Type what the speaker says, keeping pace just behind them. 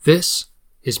This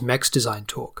is MEX Design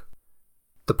Talk,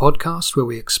 the podcast where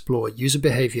we explore user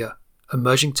behavior,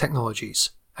 emerging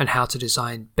technologies, and how to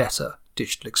design better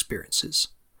digital experiences.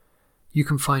 You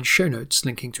can find show notes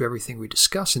linking to everything we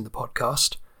discuss in the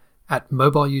podcast at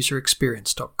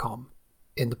mobileuserexperience.com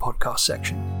in the podcast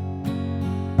section.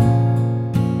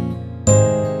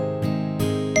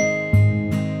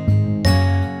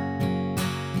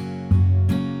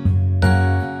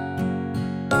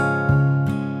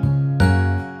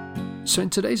 So in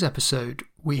today's episode,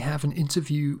 we have an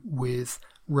interview with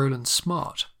Roland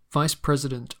Smart, Vice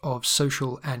President of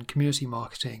Social and Community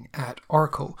Marketing at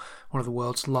Oracle, one of the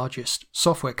world's largest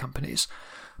software companies.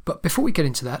 But before we get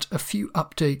into that, a few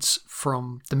updates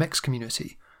from the MEX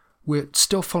community. We're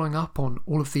still following up on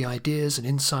all of the ideas and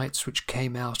insights which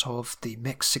came out of the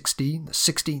MEX 16, the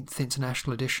 16th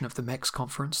international edition of the MEX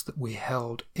conference that we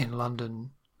held in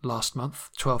London last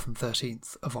month, 12th and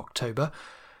 13th of October.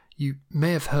 You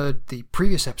may have heard the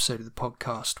previous episode of the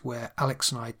podcast where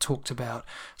Alex and I talked about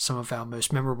some of our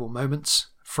most memorable moments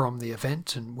from the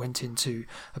event and went into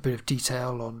a bit of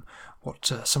detail on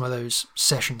what some of those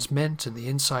sessions meant and the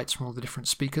insights from all the different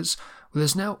speakers. Well,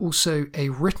 there's now also a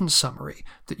written summary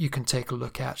that you can take a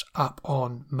look at up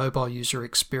on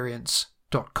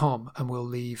mobileuserexperience.com, and we'll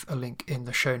leave a link in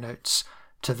the show notes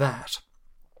to that.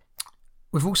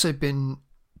 We've also been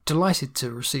delighted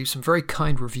to receive some very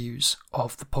kind reviews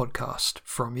of the podcast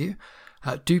from you.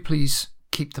 Do please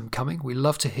keep them coming. We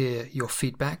love to hear your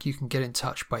feedback. You can get in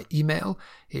touch by email.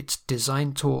 It's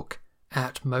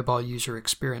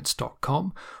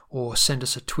designtalk@mobileuserexperience.com, or send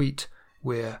us a tweet.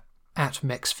 We're at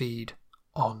MEXFeed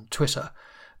on Twitter.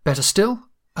 Better still,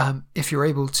 if you're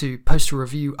able to post a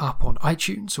review up on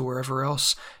iTunes or wherever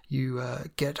else you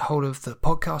get hold of the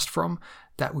podcast from,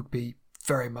 that would be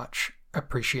very much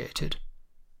appreciated.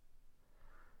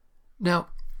 Now,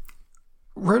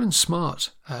 Roland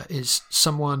Smart is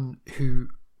someone who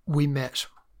we met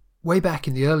way back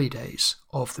in the early days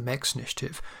of the MEX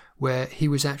initiative, where he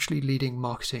was actually leading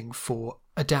marketing for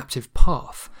Adaptive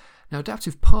Path. Now,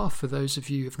 Adaptive Path, for those of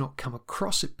you who have not come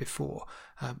across it before,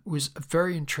 was a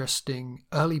very interesting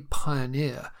early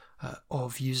pioneer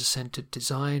of user-centered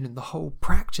design and the whole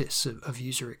practice of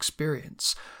user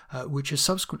experience, which has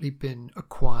subsequently been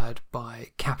acquired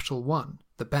by Capital One,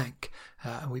 the bank.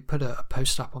 And we put a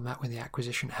post up on that when the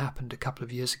acquisition happened a couple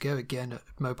of years ago, again at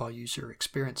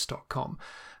mobileuserexperience.com.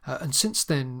 And since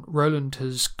then, Roland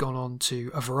has gone on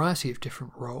to a variety of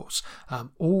different roles,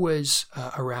 always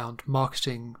around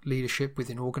marketing leadership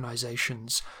within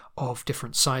organizations of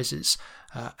different sizes.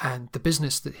 And the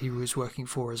business that he was working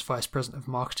for as Vice President of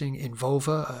Marketing,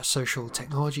 Involver, a social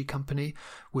technology company,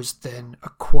 was then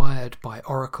acquired by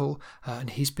Oracle, and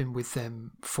he's been with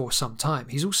them for some time.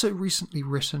 He's also recently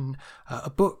written a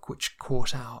book which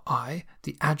caught our eye,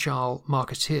 The Agile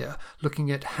Marketeer, looking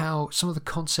at how some of the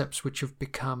concepts which have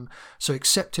become so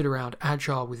accepted around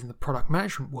Agile within the product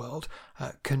management world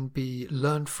can be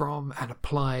learned from and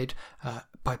applied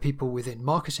by people within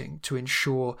marketing to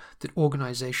ensure that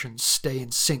organizations stay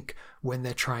in sync when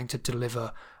they're trying to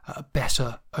deliver a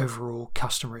better overall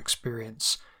customer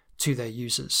experience to their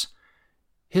users.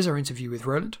 Here's our interview with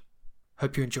Roland.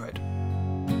 Hope you enjoyed.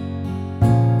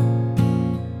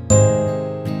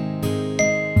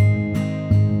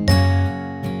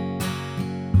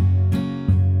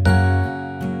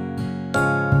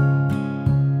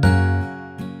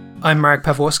 I'm Marek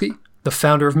Pawłowski, the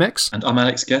founder of MEX. And I'm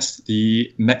Alex Guest,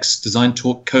 the MEX Design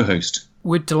Talk co-host.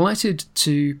 We're delighted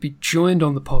to be joined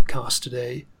on the podcast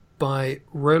today by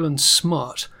Roland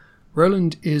Smart.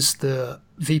 Roland is the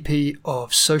VP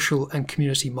of Social and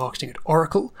Community Marketing at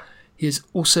Oracle. He is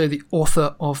also the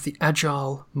author of The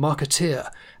Agile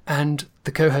Marketeer and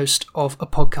the co-host of a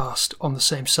podcast on the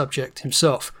same subject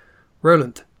himself.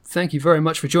 Roland, thank you very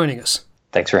much for joining us.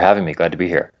 Thanks for having me. Glad to be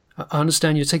here. I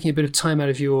understand you're taking a bit of time out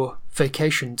of your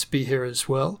vacation to be here as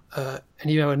well.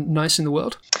 Anywhere nice in the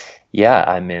world? Yeah,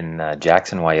 I'm in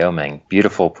Jackson, Wyoming.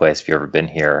 Beautiful place if you've ever been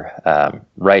here.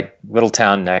 Right, little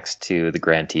town next to the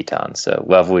Grand Tetons. So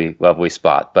lovely, lovely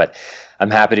spot. But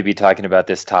I'm happy to be talking about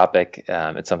this topic.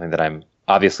 It's something that I'm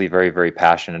obviously very, very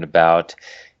passionate about.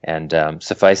 And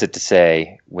suffice it to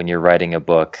say, when you're writing a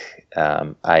book,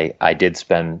 I did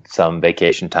spend some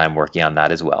vacation time working on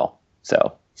that as well.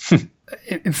 So...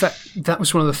 In fact, that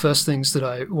was one of the first things that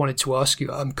I wanted to ask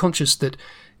you. I'm conscious that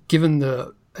given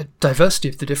the diversity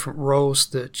of the different roles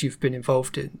that you've been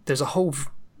involved in, there's a whole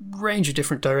range of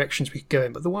different directions we could go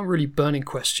in. But the one really burning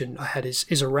question I had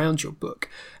is around your book.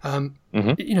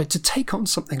 You know, to take on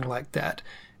something like that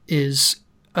is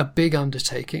a big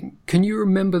undertaking. Can you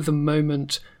remember the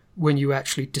moment when you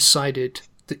actually decided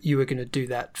that you were going to do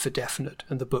that for definite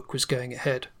and the book was going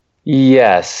ahead?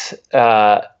 Yes.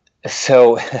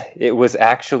 So it was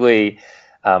actually,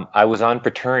 I was on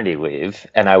paternity leave,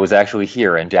 and I was actually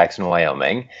here in Jackson,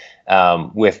 Wyoming,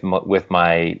 with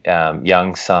my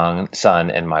young son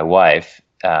and my wife.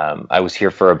 I was here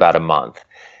for about a month,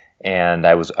 and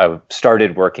I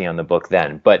started working on the book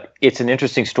then. But it's an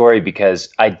interesting story because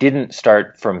I didn't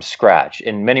start from scratch.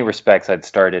 In many respects, I'd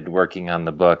started working on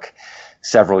the book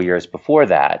several years before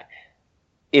that,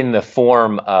 in the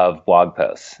form of blog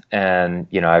posts. And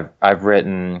I've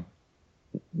written,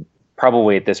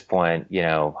 probably at this point,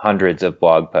 hundreds of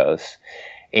blog posts.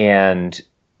 And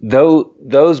though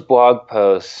those blog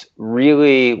posts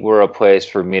really were a place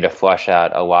for me to flesh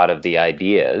out a lot of the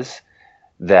ideas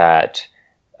that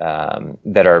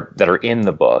are in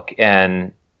the book.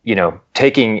 And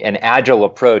taking an agile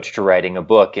approach to writing a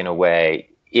book, in a way,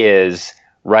 is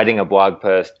writing a blog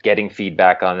post, getting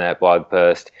feedback on that blog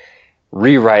post,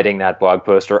 rewriting that blog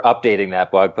post or updating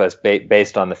that blog post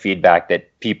based on the feedback that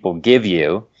people give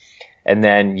you. And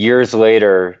then years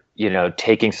later,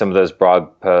 taking some of those blog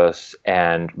posts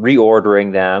and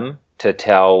reordering them to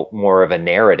tell more of a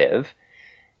narrative.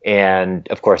 And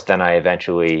of course, then I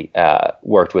eventually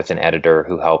worked with an editor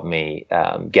who helped me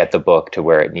get the book to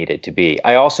where it needed to be.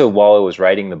 I also, while I was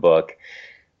writing the book,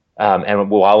 and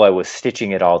while I was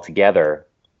stitching it all together,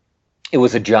 it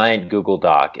was a giant Google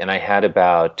Doc, and I had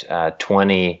about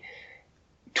 20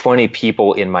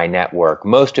 people in my network,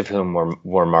 most of whom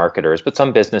were marketers, but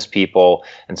some business people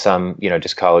and some,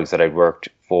 just colleagues that I'd worked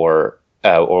for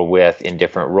or with in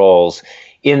different roles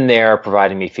in there,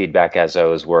 providing me feedback as I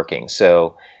was working.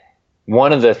 So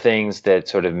one of the things that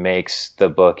sort of makes the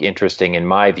book interesting, in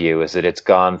my view, is that it's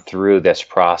gone through this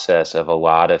process of a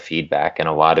lot of feedback and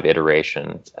a lot of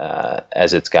iteration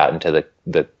as it's gotten to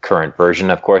the current version,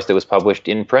 of course, that was published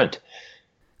in print.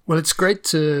 Well, it's great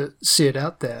to see it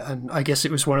out there. And I guess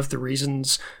it was one of the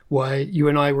reasons why you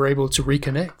and I were able to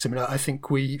reconnect. I mean, I think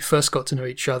we first got to know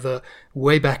each other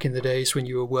way back in the days when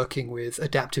you were working with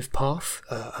Adaptive Path,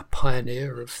 a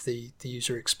pioneer of the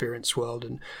user experience world.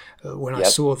 And when I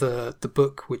saw the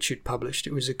book which you'd published,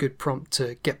 it was a good prompt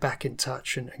to get back in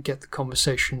touch and get the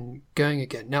conversation going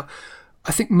again. Now,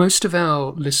 I think most of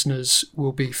our listeners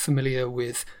will be familiar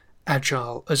with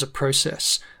Agile as a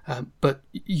process, but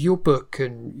your book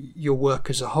and your work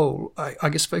as a whole, I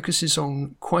guess, focuses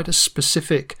on quite a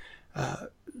specific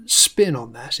spin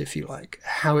on that, if you like,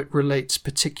 how it relates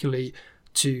particularly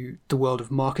to the world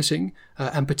of marketing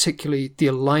and particularly the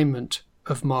alignment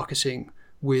of marketing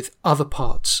with other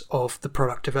parts of the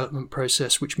product development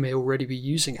process which may already be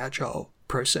using Agile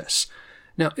process.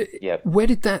 Now, where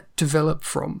did that develop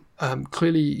from?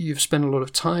 Clearly, you've spent a lot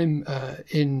of time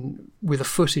with a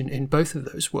foot in both of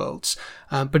those worlds.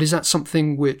 But is that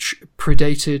something which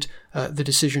predated the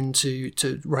decision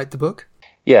to write the book?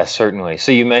 Yes, certainly.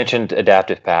 So you mentioned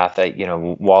Adaptive Path.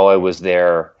 While I was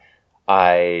there,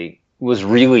 I was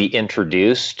really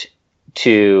introduced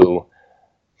to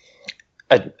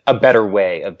a better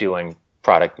way of doing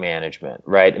product management,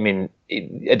 right? I mean,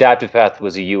 Adaptive Path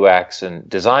was a UX and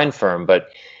design firm, but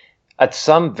at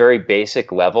some very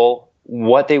basic level,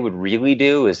 what they would really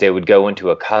do is they would go into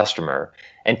a customer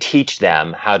and teach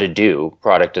them how to do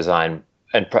product design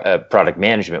and product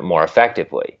management more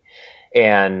effectively.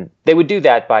 And they would do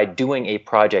that by doing a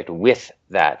project with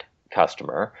that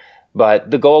customer. But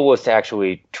the goal was to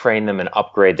actually train them and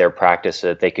upgrade their practice so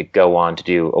that they could go on to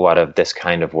do a lot of this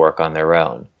kind of work on their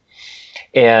own.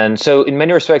 And so in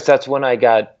many respects, that's when I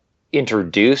got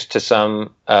introduced to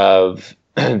some of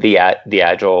the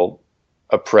Agile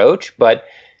approach. But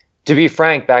to be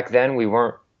frank, back then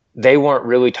they weren't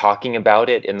really talking about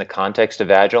it in the context of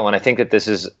Agile. And I think that this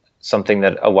is something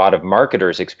that a lot of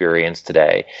marketers experience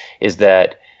today, is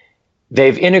that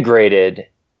they've integrated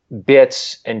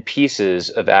bits and pieces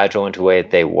of Agile into the way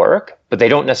that they work, but they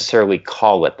don't necessarily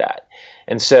call it that.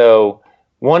 And so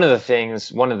one of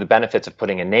the benefits of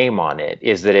putting a name on it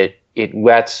is that it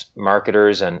lets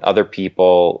marketers and other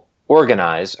people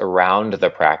organize around the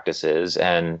practices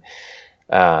and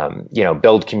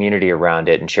build community around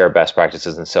it and share best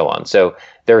practices and so on. So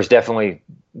there's definitely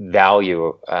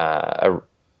value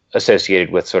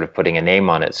associated with sort of putting a name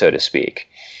on it, so to speak.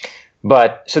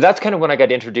 But so that's kind of when I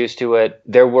got introduced to it.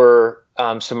 There were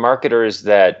some marketers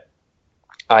that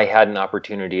I had an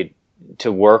opportunity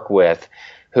to work with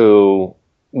who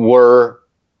were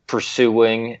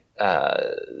pursuing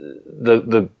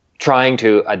the trying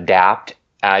to adapt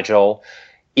Agile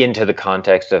into the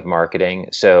context of marketing.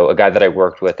 So a guy that I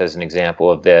worked with as an example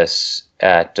of this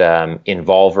at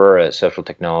Involver, a social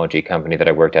technology company that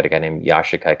I worked at, a guy named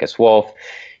Yasha Kaikas-Wolf.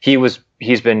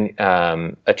 He's been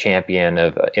a champion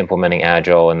of implementing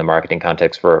Agile in the marketing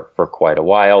context for quite a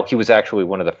while. He was actually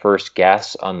one of the first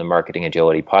guests on the Marketing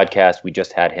Agility podcast. We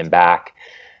just had him back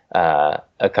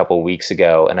a couple of weeks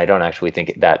ago, and I don't actually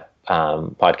think that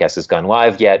podcast has gone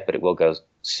live yet, but it will go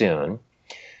soon.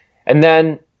 And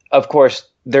then, of course,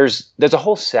 there's a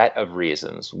whole set of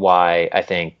reasons why I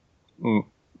think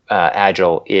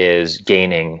Agile is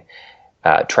gaining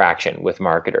traction with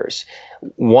marketers.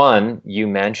 One you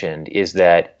mentioned is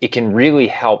that it can really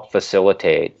help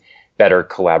facilitate better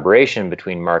collaboration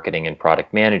between marketing and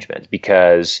product management,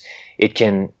 because it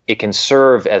can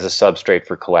serve as a substrate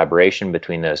for collaboration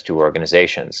between those two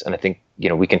organizations. And I think,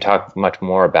 we can talk much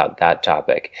more about that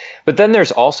topic. But then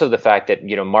there's also the fact that,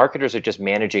 marketers are just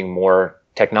managing more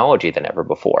technology than ever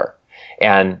before.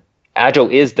 And Agile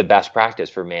is the best practice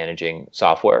for managing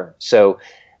software. So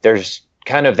there's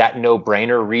kind of that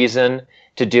no-brainer reason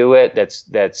to do it.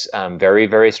 That's very,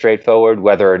 very straightforward,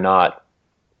 whether or not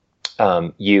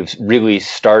you've really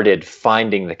started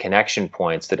finding the connection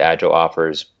points that Agile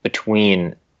offers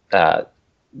between,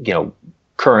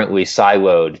 currently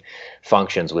siloed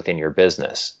functions within your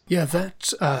business. Yeah,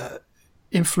 that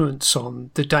influence on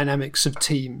the dynamics of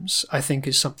teams, I think,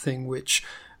 is something which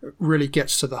really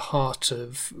gets to the heart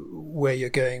of where you're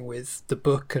going with the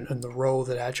book and the role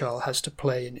that Agile has to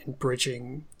play in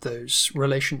bridging those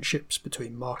relationships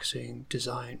between marketing,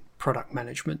 design, product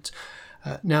management.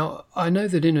 Now, I know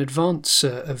that in advance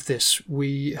of this,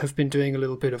 we have been doing a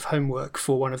little bit of homework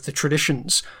for one of the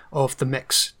traditions of the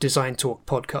MEX Design Talk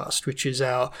podcast, which is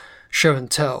our show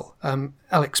and tell.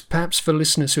 Alex, perhaps for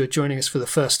listeners who are joining us for the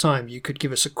first time, you could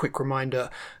give us a quick reminder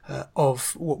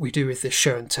of what we do with this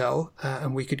show and tell,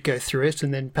 and we could go through it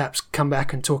and then perhaps come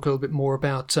back and talk a little bit more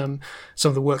about some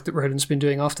of the work that Roland's been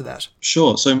doing after that.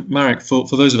 Sure. So, Marek, for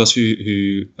those of us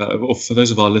or for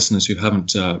those of our listeners who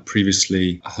haven't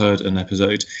previously heard an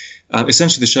episode,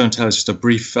 essentially the show and tell is just a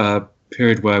brief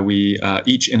period where we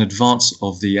each in advance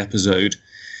of the episode,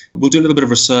 we'll do a little bit of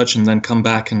research and then come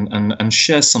back and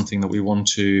share something that we want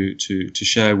to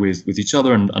share with each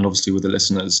other and obviously with the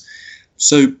listeners.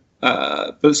 So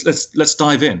let's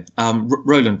dive in.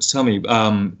 Roland, tell me,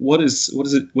 what is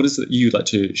it you'd like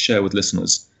to share with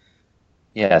listeners?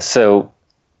 Yeah. So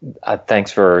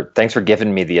thanks for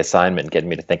giving me the assignment, getting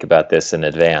me to think about this in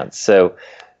advance. So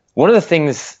one of the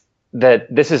things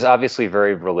that this is obviously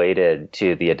very related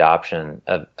to the adoption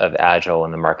of Agile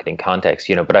in the marketing context,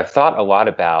 but I've thought a lot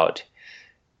about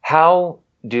how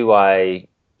do I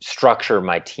structure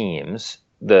my teams,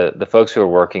 the folks who are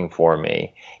working for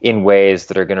me, in ways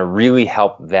that are going to really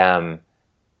help them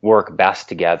work best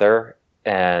together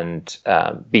and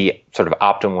be sort of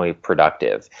optimally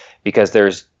productive, because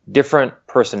there's different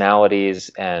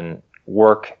personalities and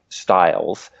work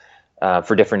styles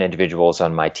for different individuals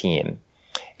on my team.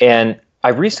 And I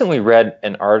recently read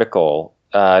an article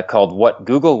called "What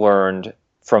Google Learned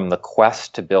from the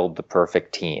Quest to Build the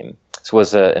Perfect Team." This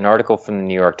was an article from the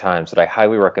New York Times that I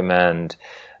highly recommend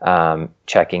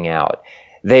checking out.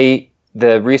 The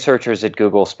researchers at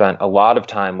Google spent a lot of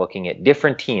time looking at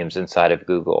different teams inside of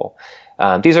Google.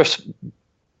 These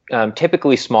are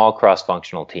typically small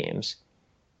cross-functional teams,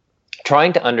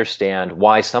 trying to understand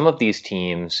why some of these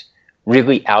teams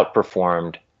really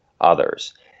outperformed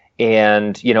others.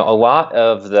 And, a lot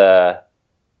of the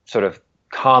sort of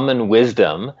common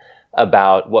wisdom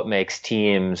about what makes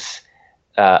teams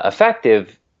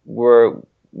effective were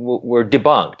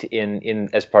debunked in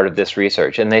as part of this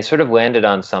research. And they sort of landed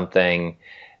on something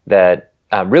that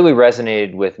really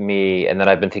resonated with me and that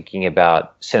I've been thinking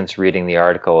about since reading the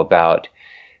article, about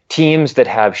teams that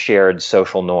have shared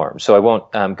social norms. So I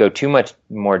won't go too much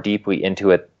more deeply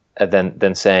into it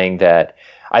than saying that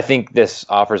I think this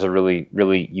offers a really,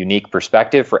 really unique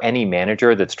perspective for any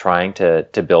manager that's trying to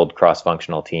build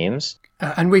cross-functional teams.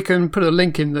 And we can put a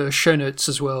link in the show notes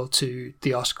as well to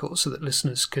the article so that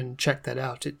listeners can check that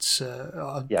out. It's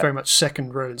very much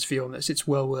second Roland's view on this. It's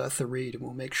well worth a read, and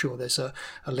we'll make sure there's a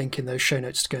link in those show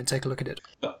notes to go and take a look at it.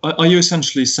 Are you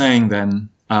essentially saying then,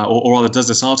 or rather does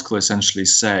this article essentially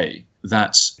say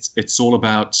that it's all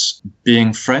about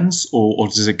being friends, or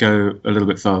does it go a little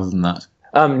bit further than that?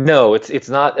 No, it's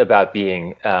not about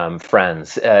being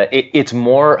friends. It's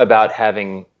more about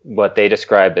having what they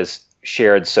describe as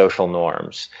shared social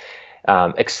norms,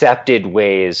 accepted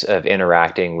ways of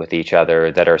interacting with each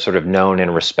other that are sort of known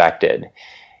and respected.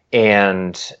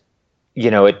 And,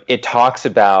 it talks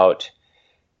about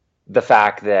the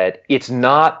fact that it's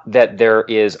not that there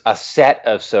is a set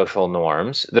of social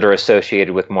norms that are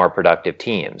associated with more productive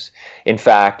teams. In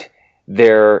fact,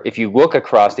 if you look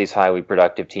across these highly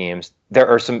productive teams, there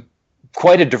are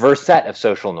quite a diverse set of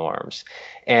social norms,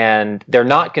 and they're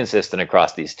not consistent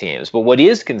across these teams. But what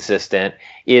is consistent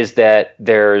is that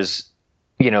there's,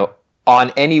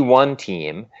 on any one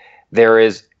team, there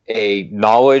is a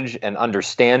knowledge and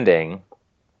understanding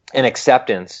and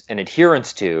acceptance and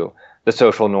adherence to the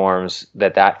social norms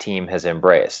that team has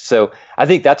embraced. So I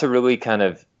think that's a really kind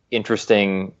of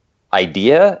interesting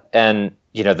idea, and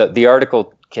the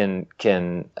article can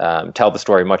tell the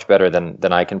story much better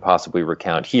than I can possibly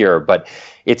recount here, but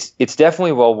it's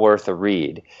definitely well worth a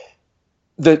read.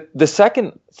 The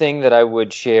second thing that I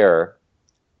would share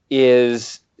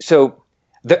is,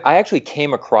 I actually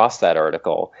came across that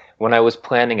article when I was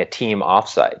planning a team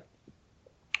offsite,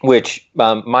 which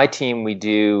my team,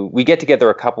 we get together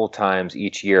a couple times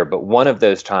each year, but one of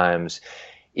those times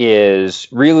is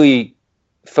really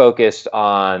focused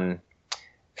on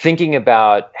thinking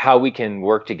about how we can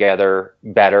work together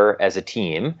better as a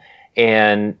team,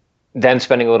 and then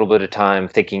spending a little bit of time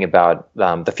thinking about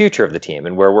the future of the team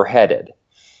and where we're headed.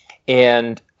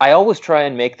 And I always try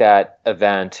and make that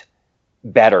event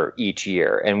better each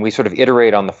year, and we sort of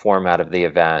iterate on the format of the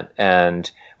event. And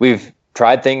we've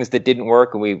tried things that didn't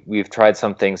work, and we've tried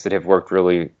some things that have worked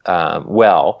really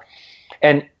well.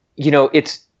 And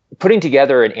it's putting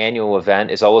together an annual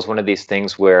event is always one of these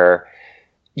things where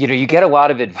you get a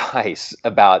lot of advice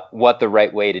about what the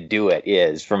right way to do it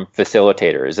is from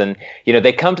facilitators. And,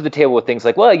 they come to the table with things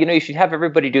like, well, you should have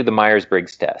everybody do the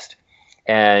Myers-Briggs test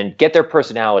and get their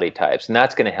personality types, and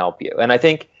that's going to help you. And I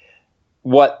think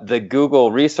what the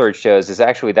Google research shows is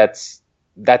actually that's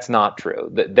not true.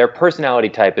 Their personality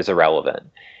type is irrelevant.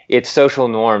 It's social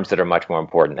norms that are much more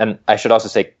important. And I should also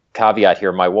say, caveat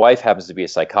here, my wife happens to be a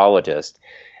psychologist.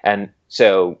 And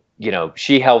so,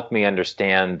 she helped me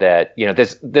understand that,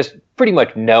 there's pretty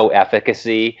much no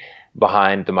efficacy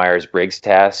behind the Myers-Briggs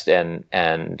test and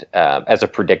as a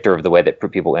predictor of the way that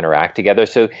people interact together.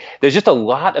 So there's just a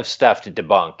lot of stuff to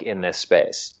debunk in this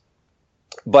space.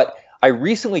 But I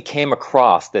recently came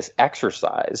across this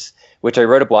exercise, which I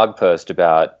wrote a blog post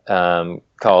about,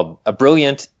 called A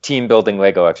Brilliant Team Building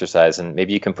Lego Exercise, and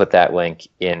maybe you can put that link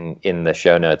in the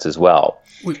show notes as well.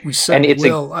 We certainly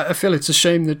will. I feel it's a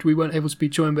shame that we weren't able to be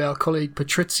joined by our colleague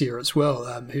Patrizia as well,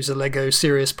 who's a Lego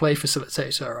Serious Play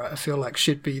facilitator. I feel like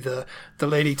she'd be the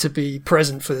lady to be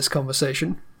present for this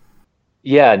conversation.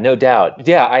 Yeah, no doubt.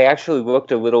 Yeah, I actually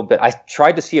looked a little bit. I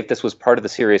tried to see if this was part of the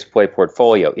Serious Play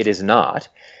portfolio. It is not.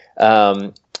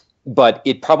 But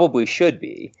it probably should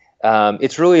be.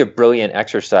 It's really a brilliant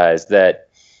exercise that,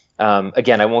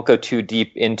 again, I won't go too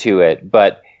deep into it,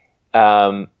 but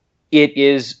it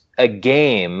is a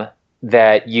game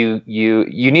that you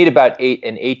need about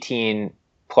an 18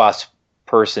 plus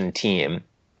person team,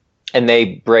 and they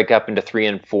break up into 3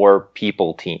 and 4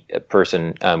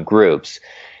 person groups,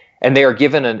 and they are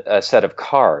given a set of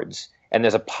cards, and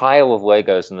there's a pile of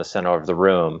Legos in the center of the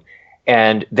room.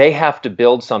 And they have to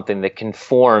build something that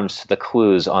conforms to the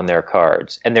clues on their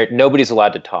cards. And nobody's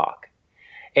allowed to talk.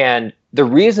 And the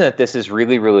reason that this is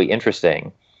really, really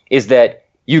interesting is that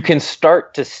you can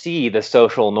start to see the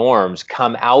social norms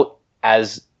come out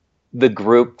as the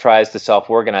group tries to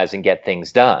self-organize and get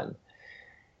things done.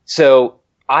 So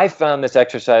I found this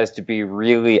exercise to be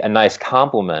really a nice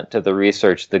complement to the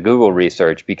research, the Google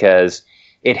research, because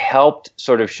it helped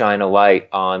sort of shine a light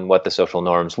on what the social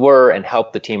norms were and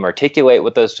help the team articulate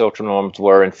what those social norms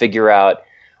were and figure out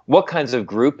what kinds of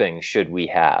groupings should we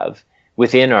have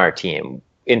within our team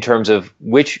in terms of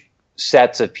which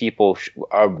sets of people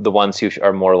are the ones who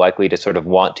are more likely to sort of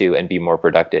want to and be more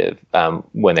productive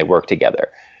when they work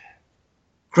together.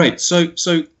 Great. So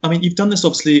I mean, you've done this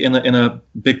obviously in a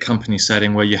big company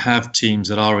setting where you have teams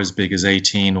that are as big as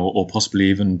 18 or possibly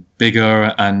even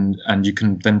bigger, and you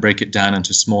can then break it down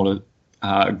into smaller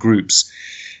groups.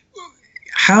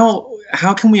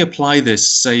 How can we apply this,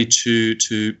 say,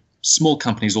 to small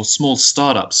companies or small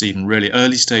startups, even really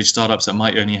early stage startups that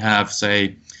might only have,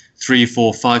 say, 3,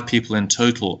 4, 5 people in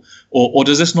total, or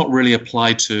does this not really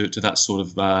apply to that sort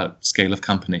of scale of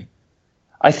company?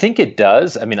 I think it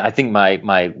does. I mean, I think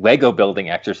my Lego building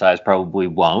exercise probably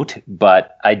won't,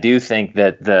 but I do think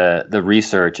that the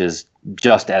research is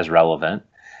just as relevant.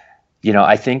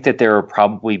 I think that there are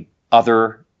probably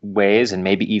other ways and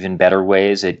maybe even better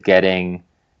ways at getting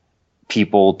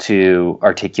people to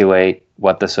articulate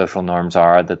what the social norms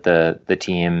are that the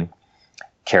team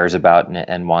cares about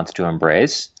and wants to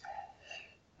embrace.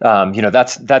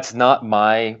 That's not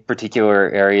my particular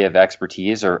area of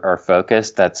expertise or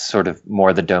focus. That's sort of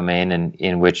more the domain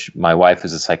in which my wife,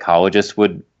 who's a psychologist,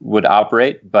 would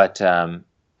operate. But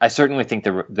I certainly think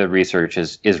the research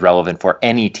is relevant for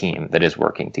any team that is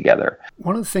working together.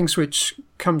 One of the things which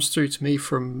comes through to me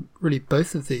from really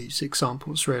both of these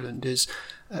examples, Roland, is,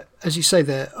 as you say,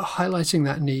 they're highlighting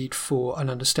that need for an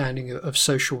understanding of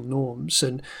social norms,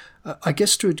 and I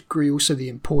guess to a degree also the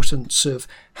importance of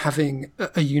having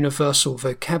a universal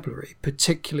vocabulary,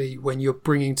 particularly when you're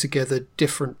bringing together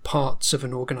different parts of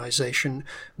an organization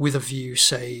with a view,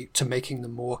 say, to making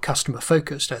them more customer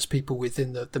focused, as people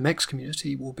within the MEX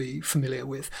community will be familiar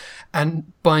with.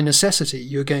 And by necessity,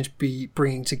 you're going to be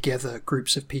bringing together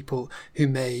groups of people who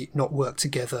may not work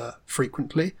together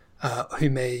frequently, who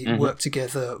may work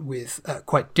together with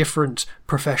quite different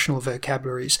professional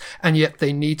vocabularies, and yet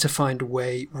they need to find a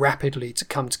way rapidly to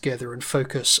come together and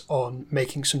focus on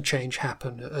making some change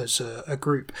happen as a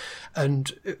group.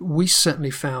 And we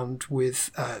certainly found with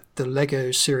the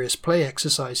Lego Serious Play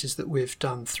exercises that we've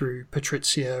done through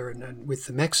Patrizia and with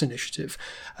the MEX initiative,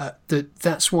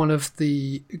 that's one of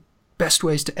the best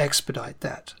ways to expedite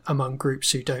that among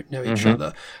groups who don't know each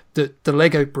other. The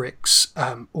Lego bricks,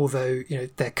 although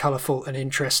they're colourful and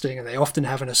interesting, and they often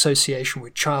have an association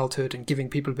with childhood and giving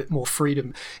people a bit more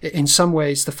freedom, in some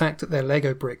ways the fact that they're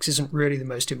Lego bricks isn't really the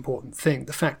most important thing.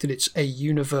 The fact that it's a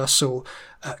universal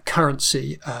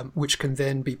currency, which can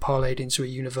then be parlayed into a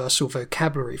universal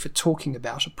vocabulary for talking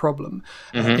about a problem,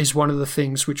 is one of the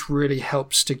things which really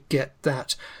helps to get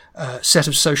that set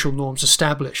of social norms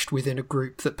established within a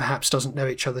group that perhaps doesn't know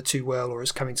each other too well or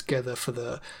is coming together for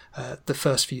the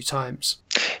first few times.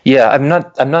 Yeah, I'm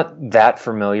not that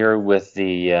familiar with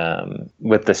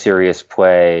the Serious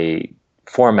Play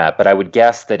format, but I would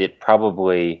guess that it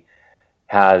probably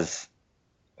has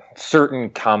certain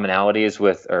commonalities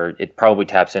with, or it probably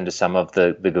taps into some of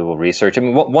the Google research. I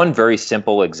mean, one very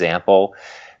simple example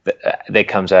that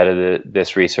comes out of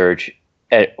this research,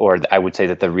 or I would say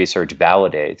that the research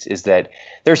validates, is that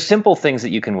there's simple things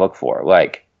that you can look for,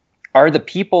 like, are the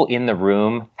people in the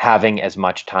room having as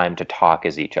much time to talk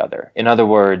as each other? In other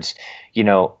words,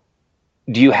 do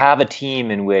you have a team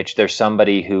in which there's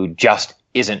somebody who just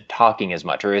isn't talking as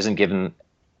much or isn't given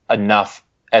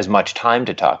as much time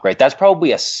to talk, right? That's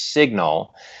probably a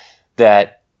signal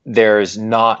that there's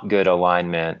not good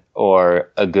alignment or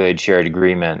a good shared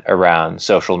agreement around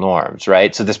social norms,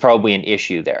 right? So there's probably an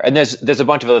issue there. And there's a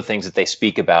bunch of other things that they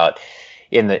speak about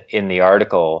in the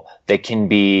article that can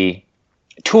be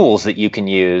tools that you can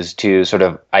use to sort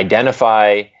of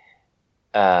identify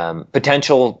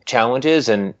potential challenges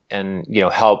and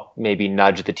help maybe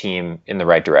nudge the team in the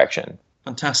right direction.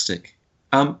 Fantastic.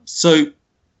 So,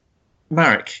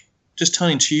 Marek, just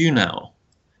turning to you now,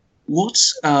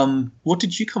 what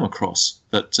did you come across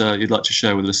that you'd like to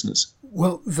share with listeners?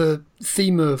 Well, the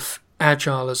theme of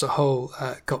Agile as a whole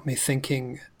got me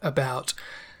thinking about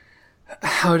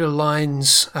how it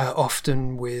aligns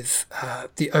often with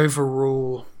the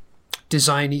overall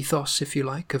design ethos, if you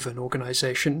like, of an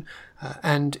organization.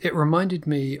 And it reminded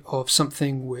me of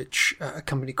something which a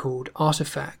company called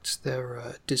Artifact, they're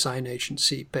a design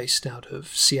agency based out of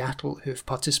Seattle who have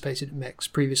participated in MEX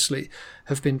previously,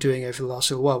 have been doing over the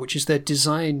last little while, which is their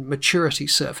design maturity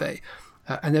survey.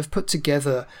 And they've put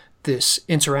together this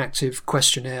interactive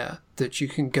questionnaire that you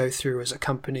can go through as a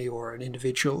company or an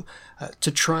individual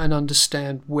to try and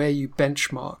understand where you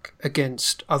benchmark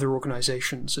against other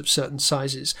organizations of certain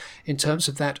sizes in terms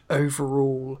of that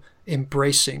overall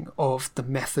embracing of the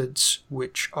methods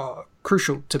which are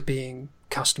crucial to being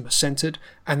customer-centered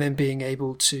and then being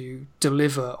able to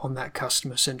deliver on that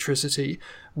customer centricity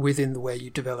within the way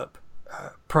you develop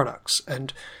products.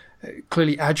 And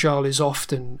clearly, Agile is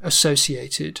often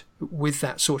associated with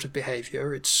that sort of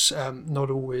behavior. It's not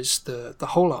always the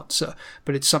whole answer,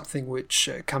 but it's something which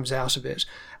comes out of it.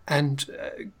 And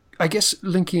I guess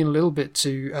linking a little bit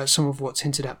to some of what's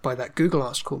hinted at by that Google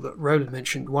article that Roland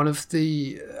mentioned, one of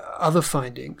the other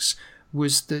findings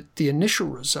was that the initial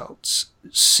results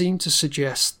seem to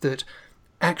suggest that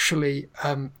actually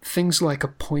things like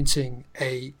appointing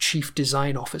a chief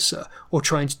design officer or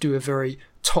trying to do a very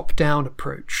top-down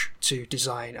approach to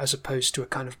design as opposed to a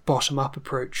kind of bottom-up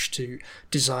approach to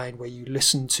design where you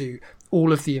listen to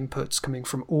all of the inputs coming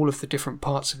from all of the different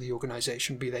parts of the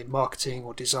organization, be they marketing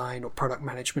or design or product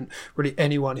management, really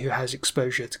anyone who has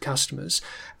exposure to customers,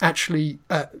 actually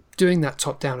doing that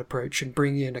top-down approach and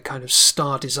bringing in a kind of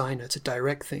star designer to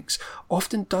direct things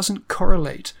often doesn't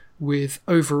correlate with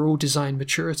overall design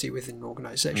maturity within an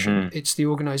organization. It's the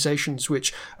organizations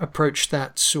which approach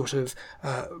that sort of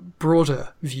broader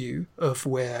view of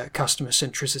where customer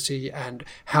centricity and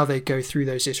how they go through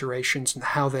those iterations and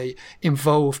how they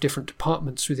involve different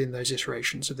departments within those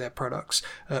iterations of their products,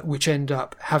 which end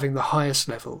up having the highest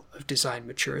level of design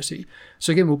maturity.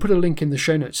 So again, we'll put a link in the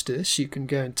show notes to this. You can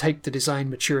go and take the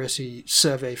design maturity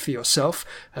survey for yourself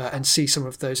and see some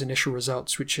of those initial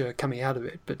results which are coming out of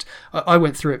it. But I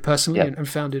went through it personally and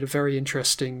found it a very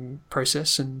interesting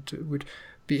process, and would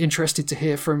be interested to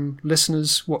hear from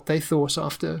listeners what they thought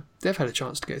after they've had a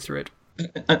chance to go through it.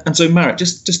 And so, Marek,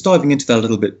 just diving into that a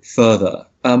little bit further,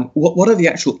 what are the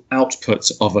actual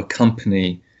outputs of a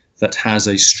company that has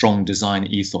a strong design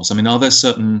ethos? I mean, are there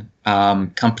certain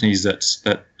companies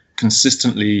that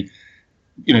consistently,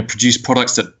 produce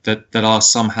products that are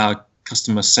somehow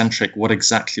customer centric?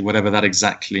 Whatever that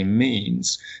exactly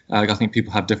means. I think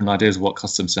people have different ideas of what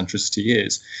customer centricity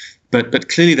is, but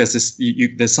clearly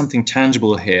there's something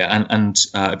tangible here, and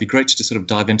it'd be great to just sort of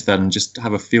dive into that and just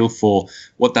have a feel for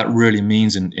what that really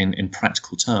means in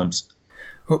practical terms.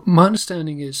 Well, my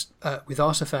understanding is, with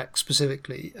Artifact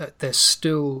specifically, they're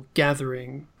still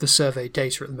gathering the survey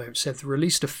data at the moment. So they've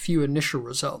released a few initial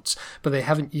results, but they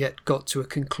haven't yet got to a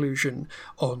conclusion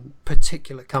on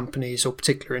particular companies or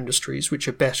particular industries which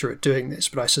are better at doing this.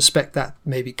 But I suspect that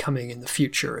may be coming in the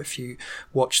future. If you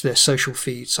watch their social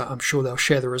feeds, I'm sure they'll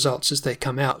share the results as they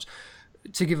come out.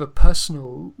 To give a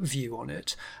personal view on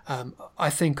it, I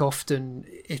think often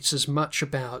it's as much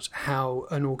about how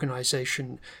an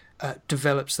organization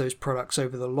develops those products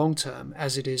over the long term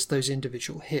as it is those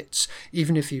individual hits.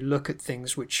 Even if you look at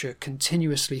things which are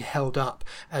continuously held up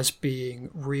as being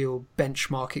real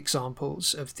benchmark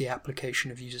examples of the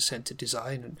application of user-centered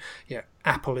design, and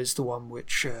Apple is the one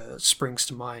which springs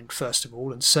to mind first of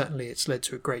all, and certainly it's led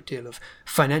to a great deal of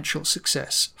financial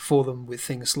success for them with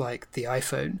things like the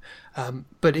iPhone.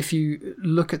 But if you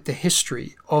look at the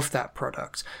history of that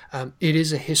product, it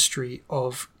is a history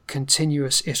of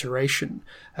continuous iteration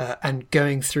and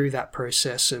going through that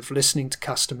process of listening to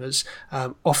customers,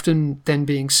 often then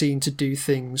being seen to do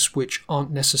things which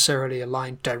aren't necessarily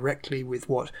aligned directly with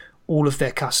what all of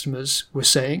their customers were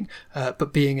saying,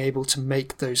 but being able to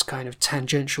make those kind of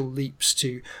tangential leaps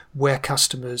to where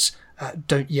customers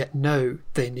don't yet know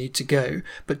they need to go,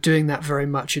 but doing that very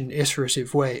much in an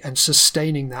iterative way and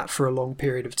sustaining that for a long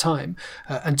period of time.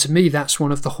 And to me, that's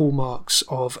one of the hallmarks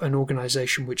of an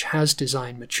organization which has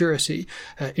design maturity,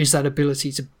 is that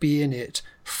ability to be in it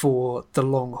for the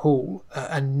long haul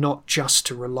and not just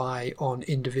to rely on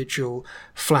individual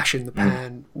flash in the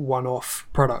pan, one-off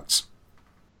products.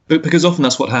 Because often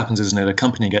that's what happens, isn't it? A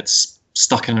company gets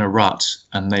stuck in a rut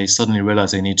and they suddenly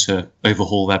realize they need to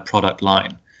overhaul their product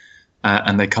line.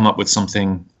 And they come up with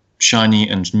something shiny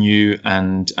and new,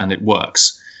 and it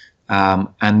works.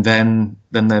 And then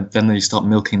they start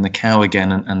milking the cow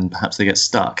again, and perhaps they get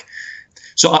stuck.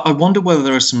 So I wonder whether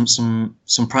there are some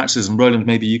practices, and Roland,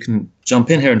 maybe you can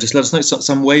jump in here and just let us know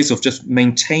some ways of just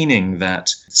maintaining that,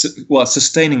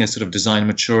 sustaining a sort of design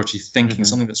maturity thinking,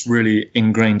 something that's really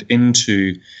ingrained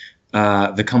into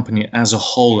the company as a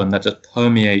whole, and that it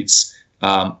permeates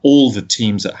all the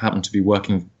teams that happen to be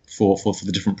working for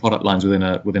the different product lines within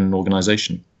an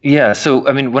organization. Yeah. So,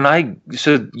 I mean,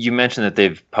 so you mentioned that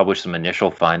they've published some initial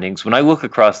findings. When I look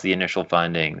across the initial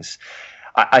findings,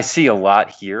 I see a lot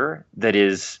here that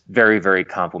is very, very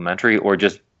complementary or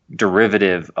just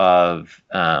derivative of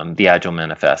the Agile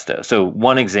Manifesto. So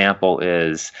one example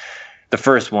is, the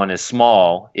first one is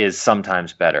small is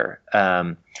sometimes better.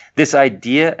 This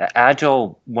idea,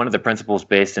 Agile, one of the principles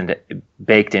baked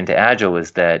into Agile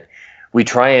is that we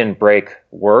try and break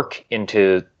work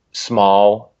into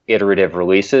small iterative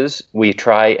releases. We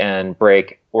try and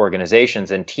break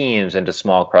organizations and teams into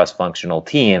small cross-functional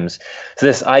teams. So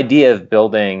this idea of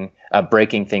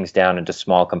breaking things down into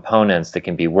small components that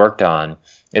can be worked on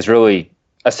is really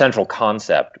a central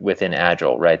concept within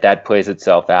Agile, right? That plays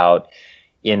itself out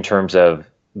in terms of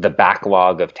the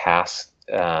backlog of tasks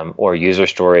or user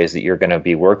stories that you're going to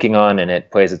be working on, and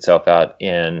it plays itself out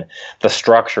in the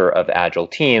structure of Agile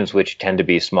teams, which tend to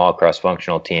be small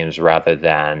cross-functional teams rather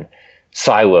than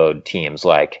siloed teams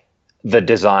like the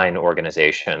design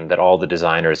organization that all the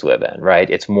designers live in, right?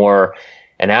 It's more,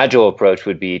 an Agile approach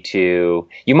would be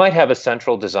you might have a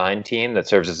central design team that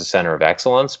serves as a center of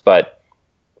excellence, but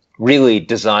really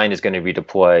design is going to be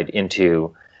deployed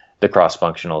into the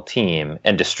cross-functional team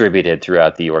and distributed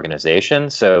throughout the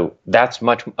organization. So that's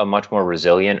a much more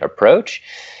resilient approach.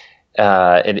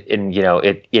 It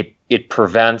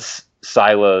prevents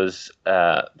silos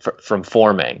from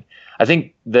forming. I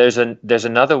think there's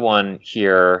another one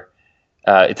here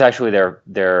It's actually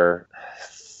their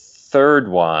third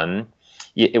one,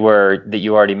 where that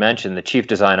you already mentioned. The chief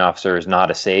design officer is not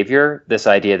a savior. This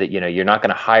idea that you're not going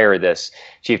to hire this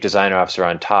chief design officer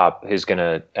on top who's going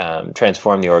to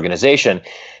transform the organization.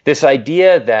 This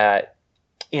idea that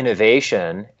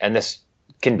innovation, and this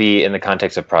can be in the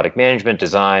context of product management,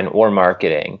 design, or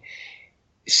marketing,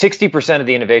 60% of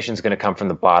the innovation is going to come from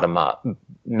the bottom up,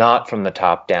 not from the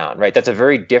top down, right? That's a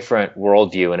very different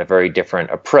worldview and a very different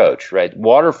approach, right?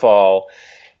 Waterfall,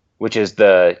 which is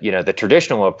the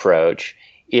traditional approach,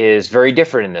 is very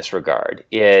different in this regard.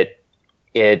 It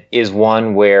is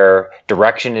one where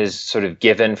direction is sort of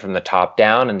given from the top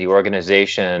down, and the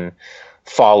organization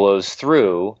follows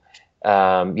through,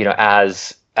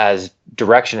 as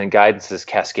direction and guidance is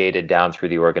cascaded down through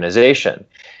the organization.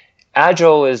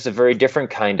 Agile is a very different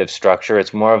kind of structure.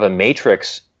 It's more of a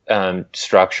matrix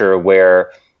structure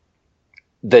where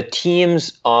the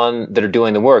teams that are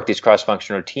doing the work, these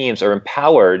cross-functional teams, are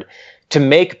empowered to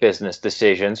make business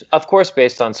decisions, of course,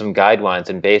 based on some guidelines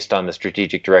and based on the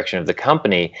strategic direction of the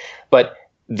company, but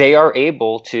they are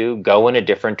able to go in a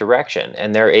different direction,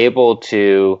 and they're able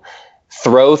to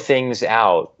throw things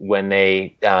out when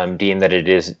they deem that it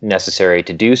is necessary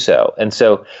to do so. And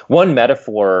so one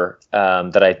metaphor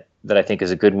that I think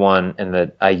is a good one and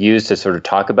that I use to sort of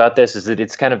talk about this is that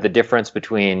it's kind of the difference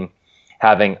between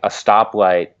having a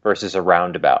stoplight versus a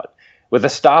roundabout. With a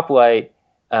stoplight,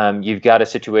 you've got a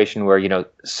situation where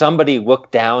somebody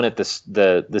looked down at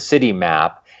the city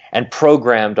map and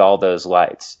programmed all those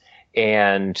lights,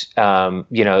 and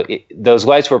those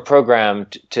lights were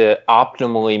programmed to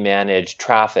optimally manage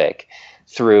traffic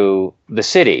through the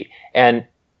city. And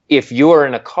if you're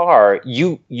in a car,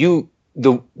 you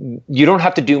don't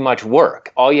have to do much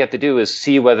work. All you have to do is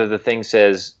see whether the thing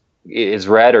is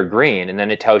red or green, and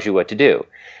then it tells you what to do.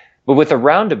 But with a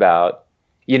roundabout,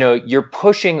 you're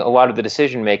pushing a lot of the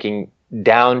decision making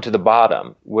down to the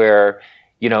bottom, where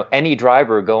any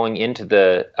driver going into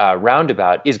the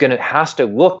roundabout has to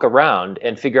look around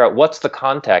and figure out what's the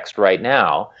context right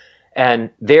now, and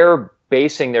they're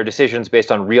basing their decisions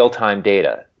based on real-time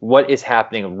data, what is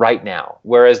happening right now.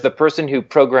 Whereas the person who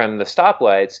programmed the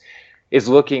stoplights is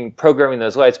programming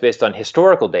those lights based on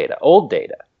historical data, old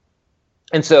data.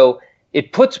 And so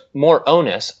it puts more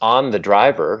onus on the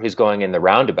driver who's going in the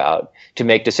roundabout to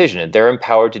make decisions. They're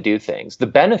empowered to do things. The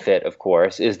benefit, of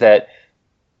course, is that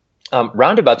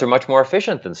roundabouts are much more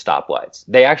efficient than stoplights.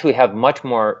 They actually have much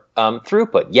more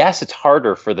throughput. Yes, it's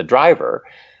harder for the driver,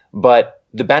 but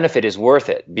the benefit is worth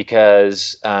it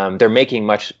because they're making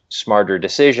much smarter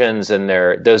decisions, and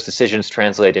those decisions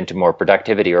translate into more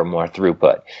productivity or more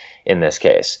throughput in this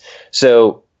case.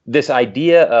 So this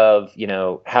idea of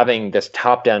having this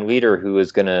top-down leader who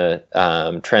is going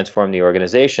to transform the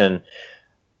organization,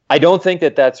 I don't think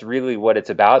that that's really what it's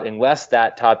about, unless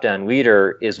that top-down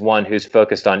leader is one who's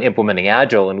focused on implementing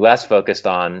Agile and less focused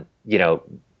on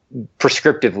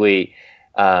prescriptively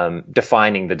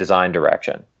defining the design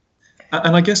direction.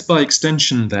 And I guess by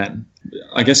extension, then,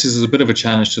 I guess this is a bit of a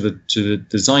challenge to the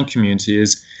design community.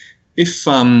 Is if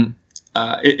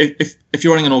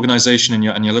you're running an organization and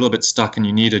you're a little bit stuck and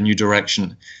you need a new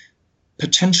direction,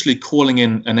 potentially calling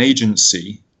in an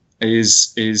agency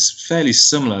is fairly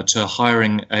similar to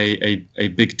hiring a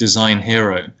big design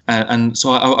hero. And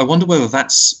so I wonder whether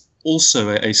that's also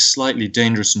a slightly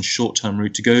dangerous and short-term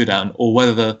route to go down, or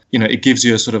whether it gives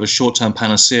you a sort of a short-term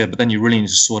panacea, but then you really need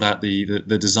to sort out the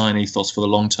design ethos for the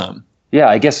long term. Yeah,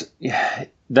 I guess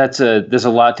there's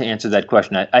a lot to answer that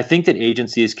question. I think that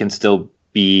agencies can still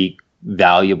be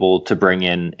valuable to bring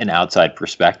in an outside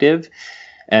perspective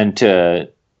and to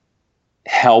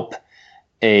help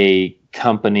a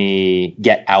company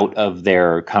get out of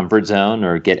their comfort zone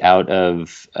or get out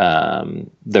of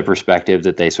the perspective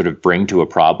that they sort of bring to a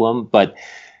problem. But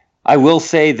I will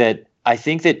say that I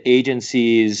think that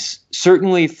agencies,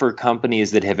 certainly for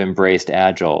companies that have embraced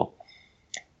Agile,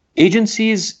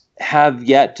 agencies have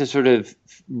yet to sort of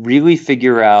really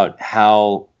figure out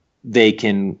how they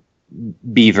can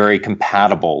be very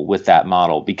compatible with that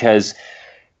model. Because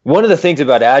one of the things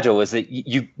about Agile is that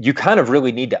you kind of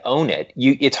really need to own it.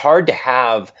 It's hard to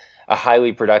have a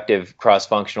highly productive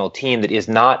cross-functional team that is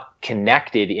not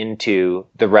connected into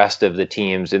the rest of the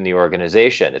teams in the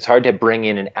organization. It's hard to bring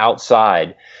in an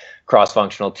outside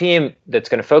cross-functional team that's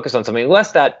going to focus on something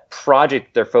unless that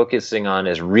project they're focusing on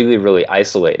is really, really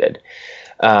isolated.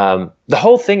 The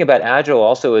whole thing about Agile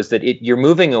also is that you're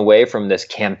moving away from this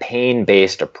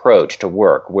campaign-based approach to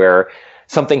work where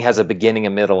something has a beginning,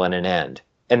 a middle, and an end.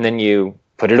 And then you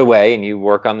put it away and you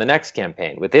work on the next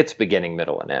campaign with its beginning,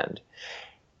 middle, and end.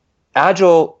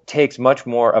 Agile takes much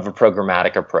more of a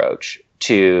programmatic approach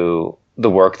to the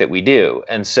work that we do.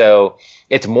 And so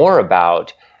it's more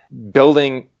about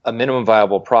building a minimum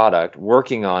viable product,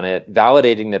 working on it,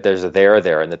 validating that there's a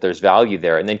there and that there's value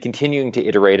there, and then continuing to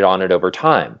iterate on it over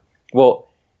time. Well,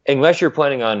 unless you're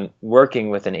planning on working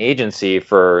with an agency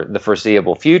for the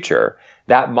foreseeable future,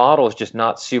 that model is just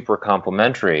not super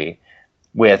complementary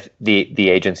with the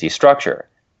agency structure.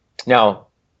 Now,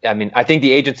 I mean, I think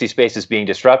the agency space is being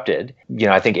disrupted.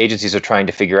 I think agencies are trying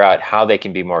to figure out how they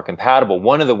can be more compatible.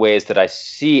 One of the ways that I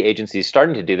see agencies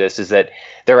starting to do this is that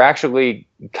they're actually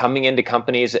coming into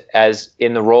companies as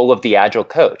in the role of the agile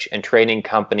coach and training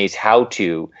companies how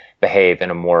to behave in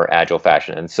a more agile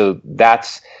fashion. And so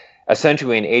that's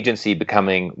essentially an agency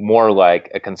becoming more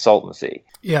like a consultancy.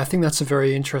 Yeah, I think that's a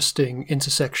very interesting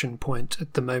intersection point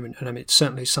at the moment. And I mean, it's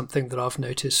certainly something that I've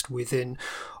noticed within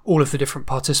all of the different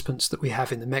participants that we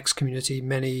have in the MEX community,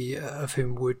 many of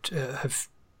whom would have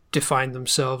defined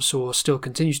themselves or still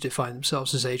continue to define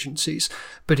themselves as agencies,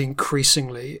 but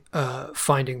increasingly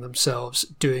finding themselves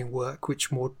doing work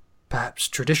which more perhaps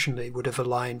traditionally would have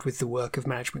aligned with the work of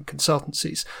management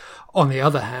consultancies. On the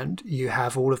other hand, you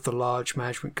have all of the large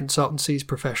management consultancies,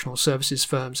 professional services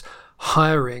firms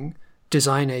hiring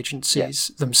design agencies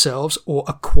themselves or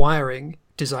acquiring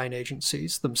design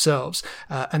agencies themselves.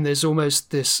 And there's almost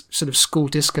this sort of school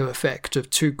disco effect of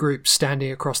two groups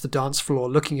standing across the dance floor,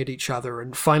 looking at each other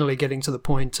and finally getting to the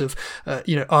point of,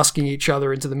 asking each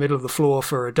other into the middle of the floor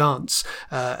for a dance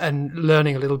and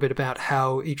learning a little bit about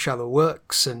how each other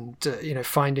works and,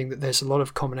 finding that there's a lot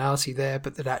of commonality there,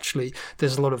 but that actually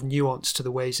there's a lot of nuance to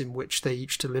the ways in which they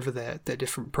each deliver their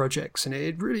different projects. And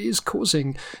it really is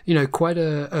causing, quite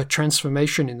a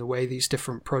transformation in the way these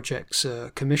different projects are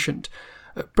commissioned.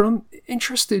 But I'm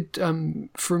interested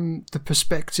from the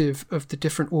perspective of the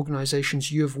different organizations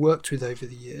you have worked with over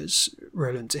the years,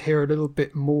 Roland, to hear a little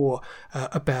bit more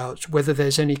about whether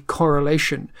there's any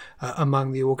correlation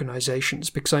among the organizations,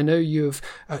 because I know you've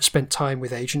spent time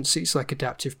with agencies like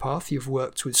Adaptive Path, you've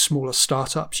worked with smaller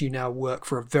startups, you now work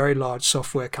for a very large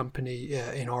software company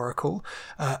in Oracle.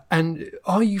 And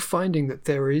are you finding that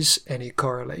there is any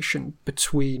correlation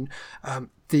between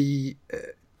the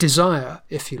desire,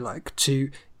 if you like, to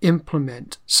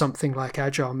implement something like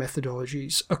agile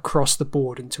methodologies across the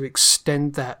board and to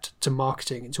extend that to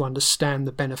marketing and to understand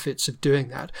the benefits of doing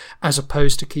that, as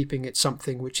opposed to keeping it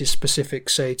something which is specific,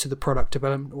 say, to the product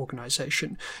development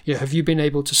organization? Have you been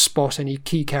able to spot any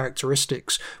key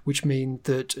characteristics which mean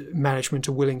that management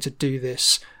are willing to do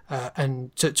this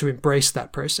and to embrace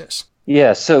that process?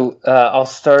 Yeah, so I'll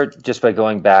start just by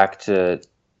going back to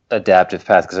Adaptive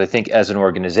Path, because I think as an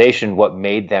organization, what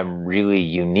made them really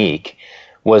unique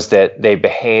was that they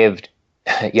behaved.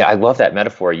 I love that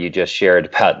metaphor you just shared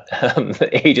about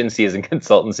agencies and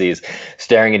consultancies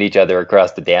staring at each other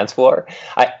across the dance floor.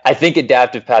 I think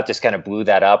Adaptive Path just kind of blew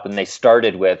that up, and they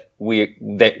started with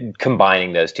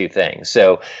combining those two things.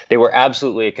 So they were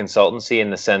absolutely a consultancy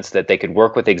in the sense that they could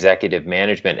work with executive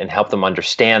management and help them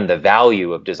understand the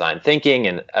value of design thinking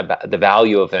and about the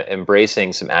value of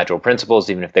embracing some agile principles,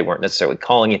 even if they weren't necessarily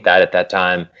calling it that at that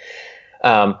time.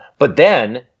 But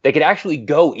then they could actually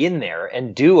go in there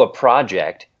and do a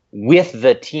project with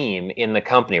the team in the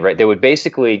company, right? They would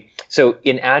basically, so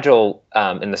in Agile,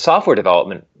 in the software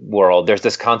development world, there's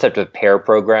this concept of pair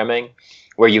programming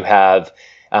where you have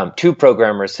two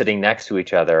programmers sitting next to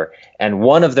each other, and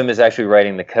one of them is actually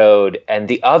writing the code, and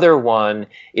the other one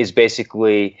is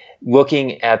basically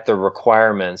looking at the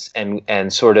requirements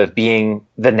and sort of being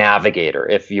the navigator,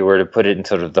 if you were to put it in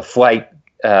sort of the flight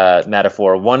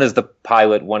metaphor. One is the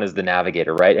pilot, one is the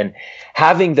navigator, right? And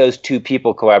having those two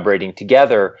people collaborating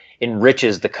together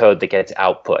enriches the code that gets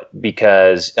output,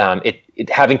 because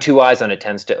having two eyes on it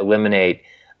tends to eliminate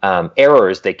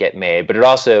errors that get made, but it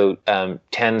also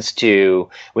tends to,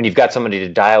 when you've got somebody to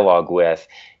dialogue with,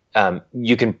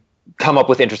 you can come up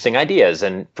with interesting ideas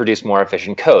and produce more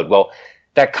efficient code. Well,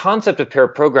 that concept of pair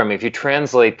programming, if you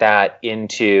translate that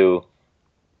into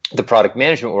the product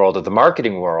management world or the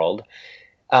marketing world,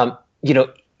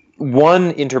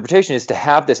 one interpretation is to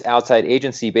have this outside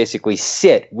agency basically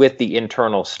sit with the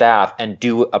internal staff and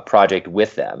do a project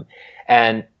with them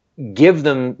and give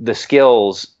them the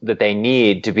skills that they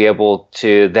need to be able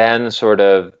to then sort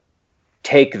of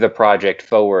take the project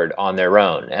forward on their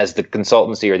own as the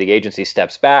consultancy or the agency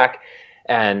steps back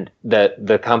and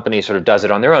the company sort of does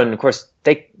it on their own. And of course,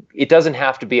 it doesn't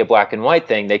have to be a black and white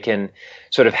thing. They can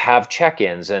sort of have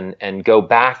check-ins and go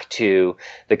back to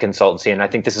the consultancy. And I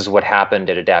think this is what happened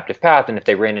at Adaptive Path. And if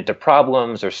they ran into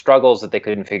problems or struggles that they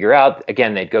couldn't figure out,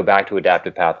 again, they'd go back to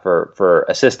Adaptive Path for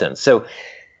assistance. So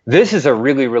this is a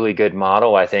really, really good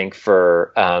model, I think,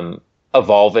 for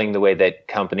evolving the way that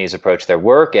companies approach their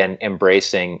work and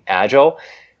embracing Agile.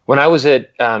 When I was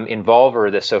at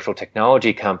Involver, the social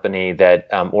technology company that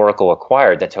Oracle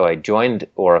acquired, that's how I joined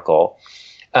Oracle,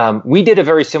 we did a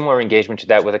very similar engagement to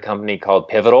that with a company called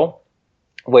Pivotal,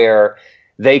 where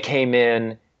they came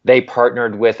in, they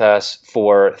partnered with us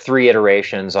for 3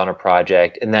 iterations on a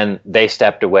project, and then they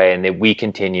stepped away and we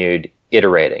continued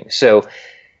iterating. So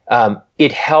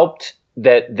it helped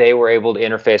that they were able to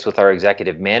interface with our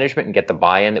executive management and get the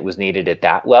buy-in that was needed at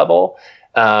that level.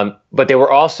 But they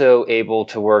were also able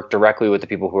to work directly with the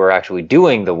people who were actually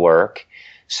doing the work.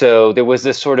 So there was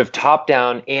this sort of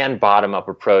top-down and bottom-up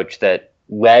approach that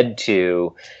led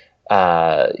to,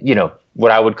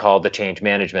 what I would call the change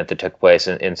management that took place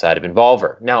inside of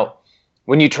Involver. Now,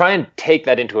 when you try and take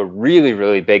that into a really,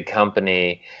 really big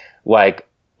company like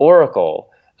Oracle,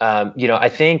 I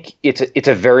think it's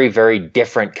a very, very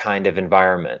different kind of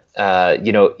environment.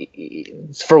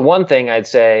 For one thing, I'd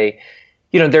say,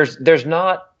 there's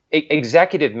not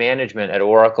executive management at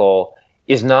Oracle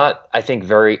is not, I think,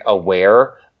 very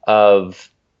aware of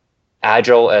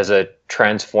Agile as a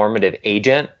transformative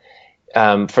agent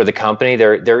for the company.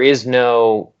 There is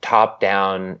no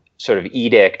top-down sort of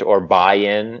edict or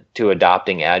buy-in to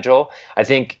adopting Agile. I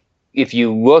think if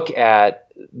you look at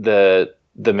the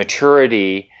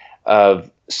maturity of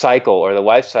cycle or the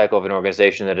life cycle of an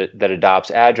organization that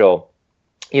adopts Agile,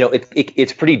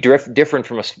 it's pretty different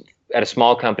from at a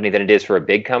small company than it is for a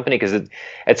big company, because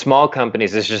at small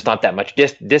companies, there's just not that much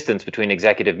distance between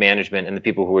executive management and the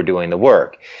people who are doing the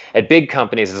work. At big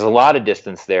companies, there's a lot of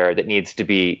distance there that needs to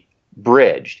be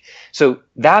bridged. So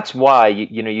that's why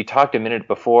you talked a minute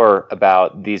before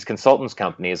about these consulting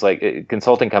companies like the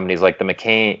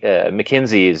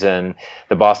McKinsey's and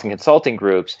the Boston Consulting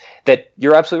Groups, that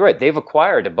you're absolutely right. They've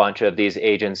acquired a bunch of these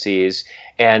agencies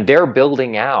and they're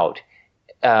building out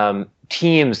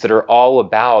teams that are all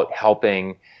about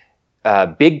helping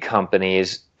big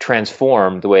companies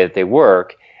transform the way that they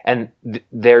work. And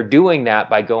they're doing that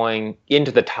by going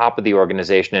into the top of the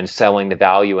organization and selling the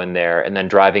value in there and then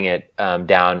driving it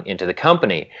down into the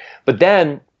company. But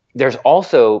then there's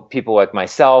also people like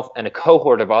myself and a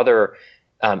cohort of other,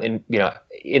 in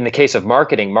the case of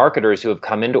marketers who have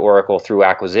come into Oracle through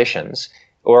acquisitions.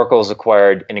 Oracle's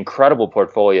acquired an incredible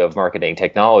portfolio of marketing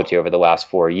technology over the last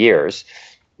 4 years.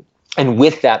 And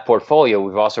with that portfolio,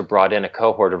 we've also brought in a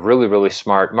cohort of really, really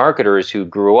smart marketers who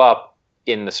grew up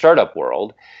in the startup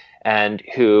world and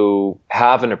who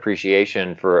have an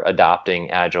appreciation for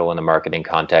adopting Agile in the marketing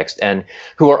context and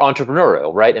who are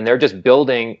entrepreneurial, right? And they're just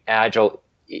building Agile,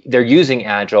 they're using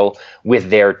Agile with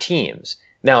their teams.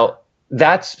 Now,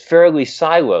 that's fairly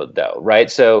siloed though, right?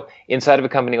 So inside of a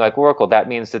company like Oracle, that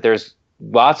means that there's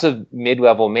lots of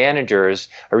mid-level managers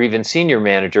or even senior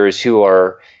managers who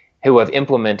have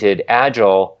implemented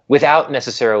Agile without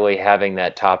necessarily having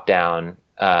that top-down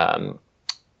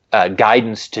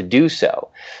guidance to do so.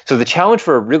 So the challenge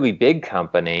for a really big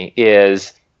company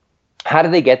is, how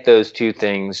do they get those two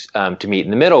things to meet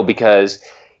in the middle? Because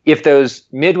if those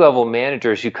mid-level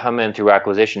managers who come in through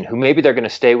acquisition, who maybe they're going to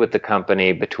stay with the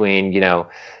company between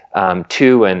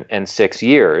 2 and 6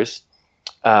 years,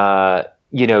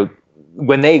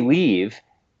 when they leave,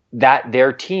 that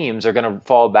their teams are going to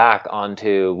fall back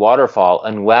onto waterfall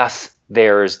unless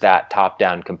there's that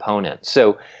top-down component.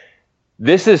 So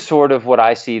this is sort of what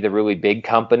I see the really big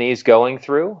companies going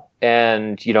through.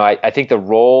 And, I think the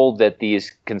role that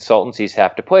these consultancies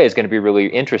have to play is going to be really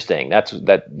interesting.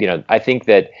 I think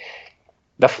that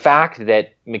the fact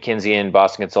that McKinsey and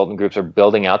Boston Consulting Groups are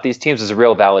building out these teams is a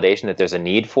real validation that there's a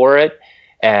need for it.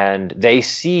 And they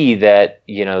see that,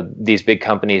 these big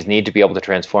companies need to be able to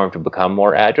transform to become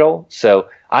more agile. So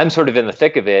I'm sort of in the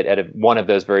thick of it at one of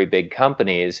those very big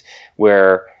companies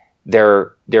where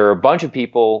there are a bunch of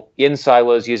people in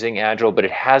silos using Agile, but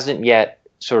it hasn't yet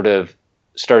sort of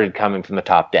started coming from the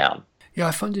top down. Yeah,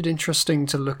 I find it interesting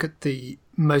to look at the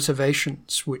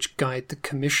motivations which guide the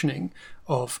commissioning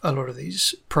of a lot of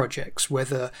these projects,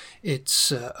 whether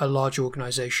it's a large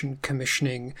organization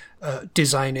commissioning a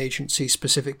design agency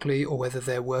specifically, or whether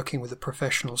they're working with a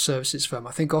professional services firm.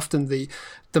 I think often the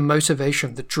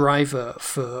motivation, the driver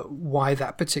for why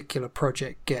that particular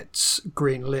project gets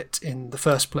greenlit in the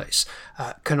first place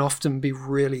can often be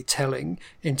really telling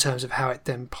in terms of how it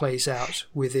then plays out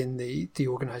within the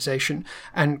organization.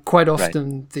 And quite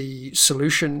often the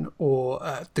solution or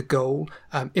the goal,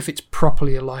 if it's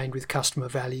properly aligned with customer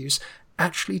values,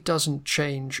 actually doesn't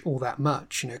change all that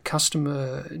much.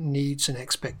 Customer needs and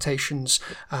expectations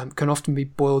can often be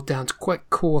boiled down to quite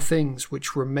core things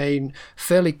which remain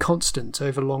fairly constant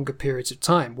over longer periods of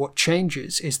time. What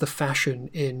changes is the fashion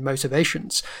in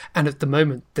motivations. And at the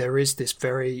moment, there is this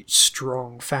very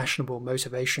strong, fashionable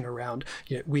motivation around,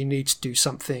 we need to do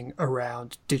something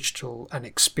around digital and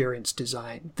experience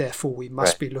design. Therefore, we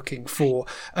must be looking for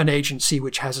an agency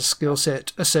which has a skill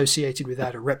set associated with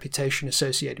that, a reputation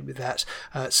associated with that.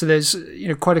 So there's,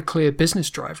 quite a clear business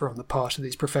driver on the part of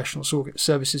these professional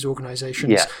services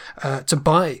organizations to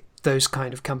buy those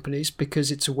kind of companies,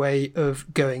 because it's a way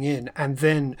of going in. And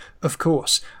then, of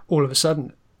course, all of a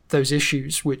sudden, those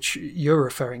issues which you're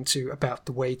referring to about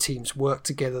the way teams work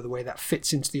together, the way that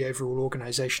fits into the overall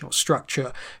organizational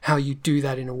structure, how you do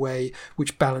that in a way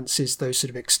which balances those sort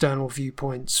of external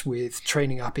viewpoints with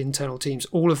training up internal teams,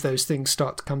 all of those things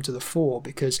start to come to the fore,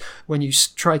 because when you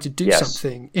try to do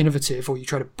something innovative or you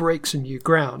try to break some new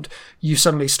ground, you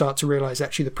suddenly start to realize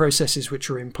actually the processes which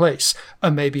are in place are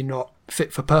maybe not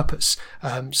fit for purpose.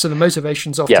 So the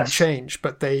motivations often change,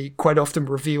 but they quite often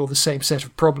reveal the same set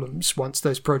of problems once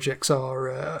those projects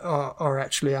are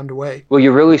actually underway. Well,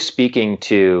 you're really speaking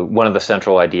to one of the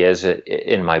central ideas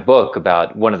in my book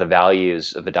about one of the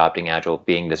values of adopting Agile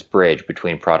being this bridge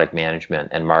between product management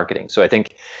and marketing. So I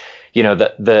think,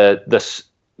 if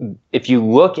you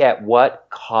look at what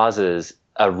causes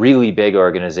a really big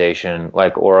organization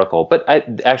like Oracle, but I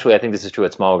think this is true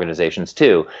at small organizations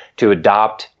too, to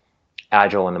adopt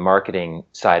Agile in the marketing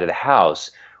side of the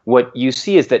house, what you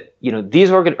see is that these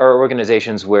are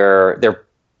organizations where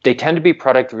they tend to be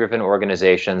product-driven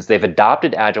organizations. They've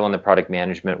adopted Agile in the product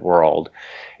management world,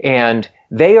 and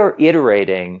they are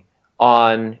iterating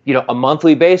on a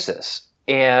monthly basis.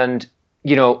 And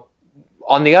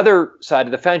on the other side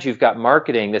of the fence, you've got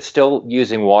marketing that's still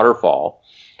using waterfall,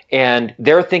 and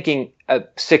they're thinking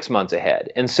 6 months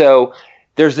ahead. And so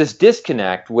there's this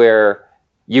disconnect where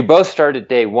you both start at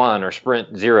day one, or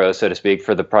sprint zero, so to speak,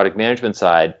 for the product management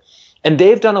side, and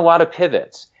they've done a lot of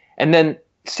pivots. And then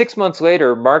 6 months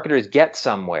later, marketers get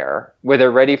somewhere where they're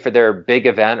ready for their big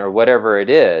event or whatever it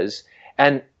is,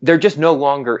 and they're just no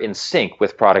longer in sync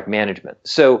with product management.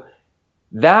 So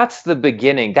that's the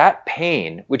beginning, that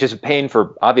pain, which is a pain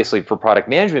obviously for product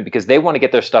management, because they want to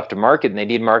get their stuff to market and they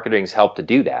need marketing's help to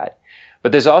do that.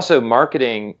 But there's also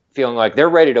marketing feeling like they're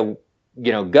ready to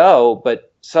go, but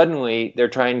suddenly they're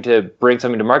trying to bring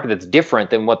something to market that's different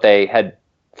than what they had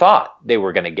thought they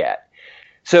were going to get.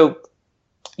 So,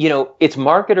 it's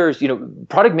marketers,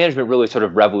 product management really sort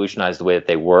of revolutionized the way that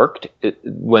they worked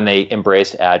when they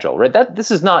embraced Agile, right?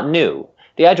 This is not new.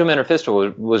 The Agile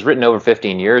Manifesto was written over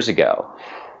 15 years ago.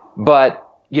 But,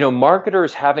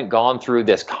 marketers haven't gone through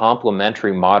this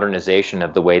complementary modernization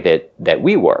of the way that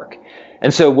we work.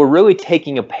 And so we're really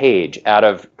taking a page out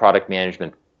of product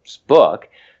management's book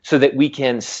so that we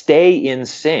can stay in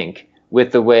sync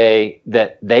with the way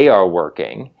that they are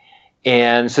working,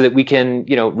 and so that we can,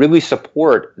 really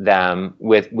support them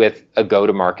with a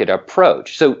go-to-market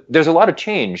approach. So there's a lot of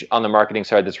change on the marketing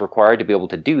side that's required to be able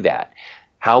to do that.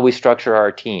 How we structure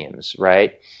our teams,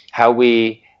 right? How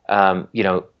we,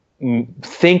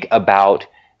 think about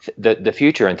the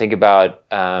future and think about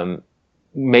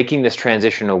making this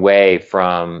transition away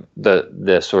from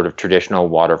the sort of traditional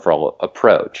waterfall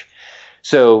approach.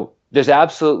 So there's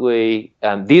absolutely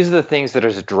these are the things that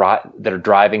are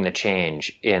driving the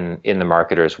change in the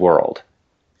marketer's world.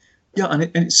 Yeah, and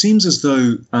it seems as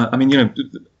though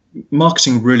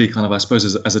marketing really kind of, I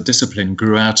suppose, as a discipline,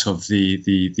 grew out of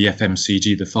the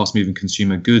FMCG, the fast-moving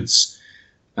consumer goods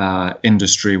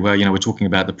industry, where we're talking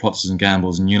about the Procters and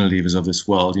Gambles and Unilevers of this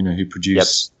world, who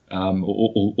produce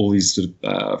all these sort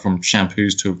of, from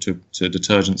shampoos to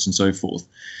detergents and so forth.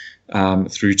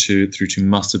 Through to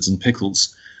mustards and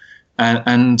pickles,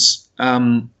 and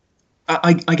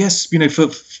I guess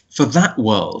for that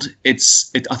world,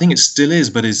 I think it still is,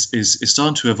 but is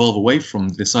starting to evolve away from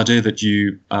this idea that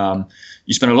you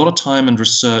spend a lot of time and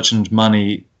research and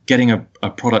money getting a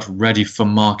product ready for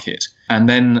market, and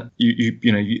then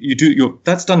you do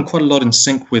that's done quite a lot in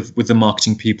sync with the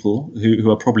marketing people who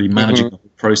are probably managing the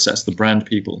whole process, the brand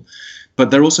people. But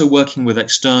they're also working with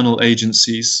external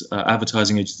agencies,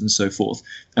 advertising agencies and so forth,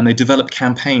 and they develop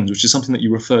campaigns, which is something that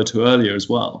you referred to earlier as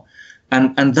well.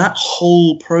 And that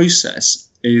whole process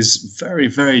is very,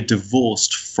 very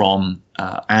divorced from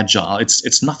Agile.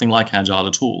 It's nothing like Agile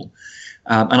at all.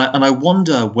 And I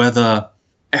wonder whether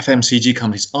FMCG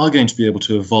companies are going to be able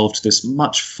to evolve to this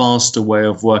much faster way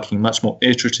of working, much more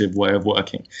iterative way of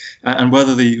working, and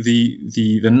whether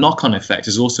the knock-on effect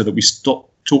is also that we stop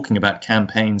talking about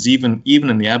campaigns, even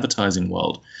in the advertising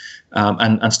world,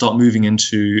 and start moving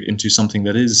into something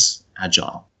that is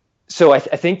agile? So I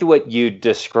think that what you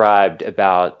described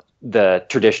about the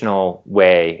traditional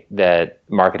way that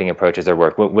marketing approaches their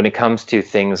work, when it comes to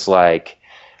things like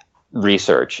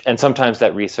research, and sometimes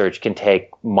that research can take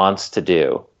months to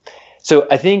do. So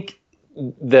I think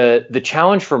the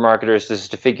challenge for marketers is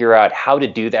to figure out how to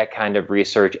do that kind of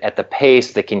research at the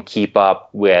pace that can keep up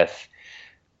with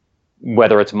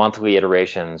whether it's monthly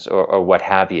iterations or what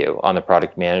have you on the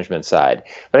product management side.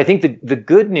 But I think the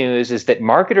good news is that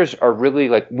marketers are really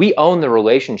like, we own the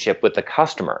relationship with the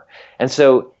customer. And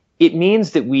so it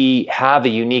means that we have a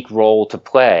unique role to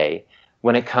play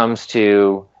when it comes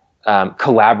to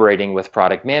collaborating with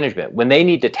product management. When they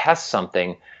need to test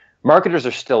something, marketers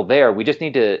are still there. We just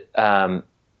need to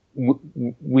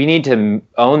we need to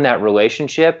own that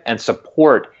relationship and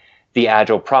support the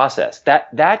agile process.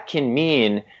 That can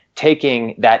mean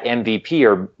taking that MVP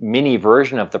or mini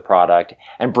version of the product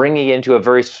and bringing it into a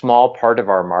very small part of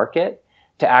our market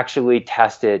to actually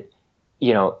test it,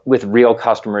 with real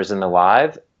customers in the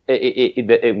live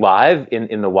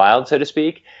in the wild, so to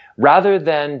speak, rather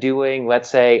than doing, let's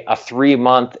say, a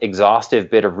 3-month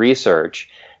exhaustive bit of research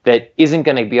that isn't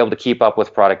going to be able to keep up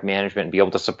with product management and be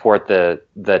able to support the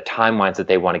timelines that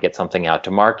they want to get something out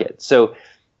to market. So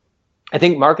I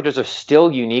think marketers are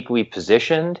still uniquely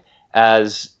positioned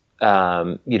as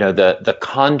the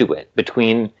conduit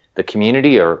between the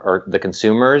community or the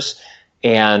consumers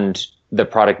and the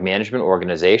product management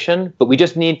organization, but we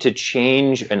just need to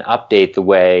change and update the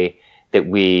way that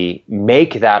we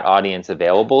make that audience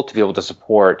available to be able to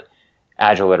support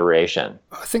agile iteration.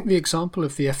 I think the example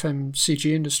of the FMCG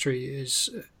industry is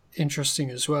interesting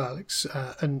as well.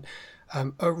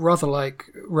 Rather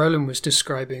like Roland was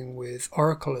describing with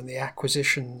Oracle and the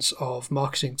acquisitions of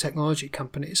marketing technology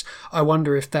companies, I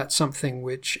wonder if that's something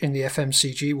which in the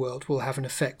FMCG world will have an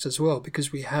effect as well,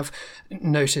 because we have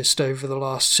noticed over the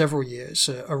last several years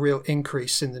a real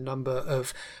increase in the number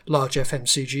of large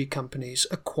FMCG companies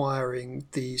acquiring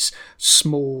these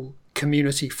small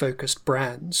community-focused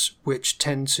brands, which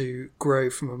tend to grow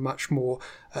from a much more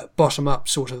bottom-up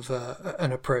sort of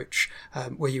an approach,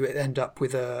 where you end up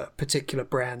with a particular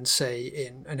brand, say,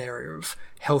 in an area of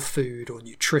health food or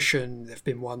nutrition. There have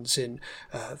been ones in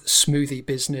the smoothie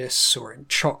business or in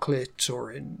chocolate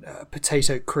or in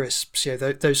potato crisps,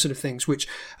 those sort of things, which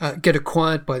get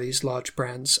acquired by these large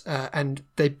brands, and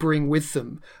they bring with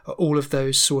them all of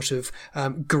those sort of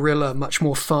guerrilla, much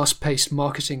more fast-paced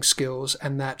marketing skills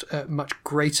and that much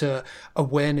greater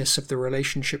awareness of the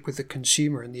relationship with the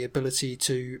consumer and the ability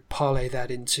to parlay that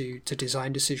into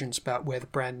design decisions about where the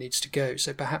brand needs to go.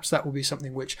 So perhaps that will be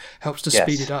something which helps to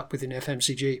speed it up within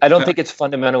FMCG. I don't think it's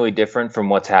fundamentally different from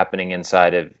what's happening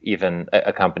inside of even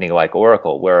a company like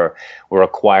Oracle, where we're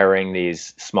acquiring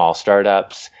these small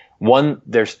startups.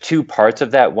 There's two parts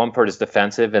of that. One part is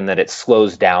defensive in that it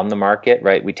slows down the market,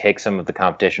 right? We take some of the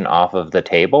competition off of the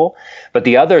table. But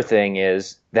the other thing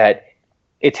is that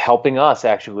it's helping us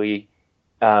actually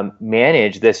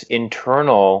manage this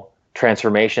internal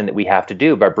transformation that we have to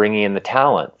do by bringing in the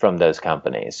talent from those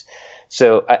companies.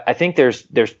 So I think there's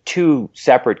two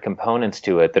separate components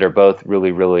to it that are both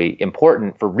really, really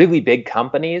important for really big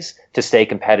companies to stay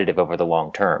competitive over the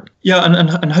long term. Yeah,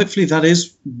 and hopefully that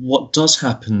is what does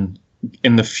happen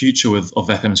in the future of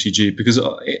FMCG, because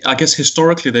I guess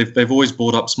historically they've always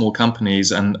bought up small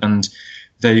companies and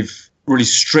they've really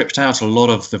stripped out a lot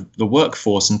of the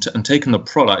workforce and taken the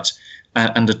product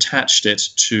and attached it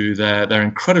to their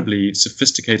incredibly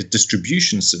sophisticated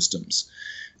distribution systems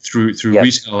through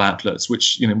retail outlets,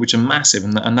 which are massive,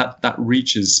 and that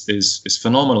reach is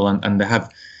phenomenal, and they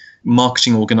have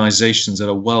marketing organizations that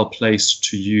are well placed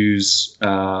to use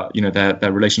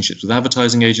their relationships with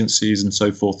advertising agencies and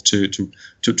so forth to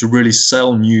really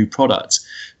sell new products.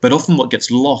 But often what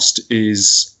gets lost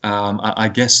is I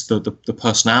guess the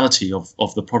personality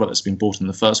of the product that's been bought in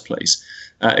the first place,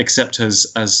 except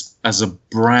as a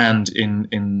brand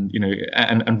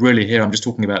and really here I'm just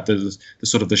talking about the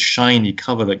sort of the shiny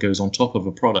cover that goes on top of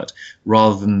a product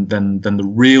rather than the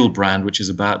real brand, which is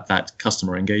about that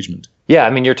customer engagement. Yeah, I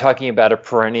mean, you're talking about a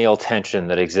perennial tension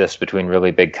that exists between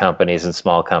really big companies and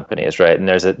small companies, right? And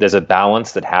there's a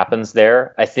balance that happens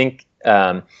there. I think,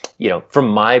 from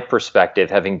my perspective,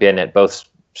 having been at both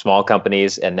small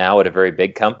companies and now at a very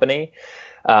big company,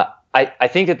 I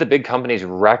think that the big companies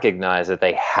recognize that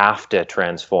they have to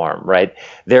transform, right?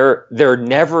 They're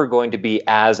never going to be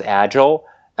as agile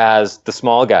as the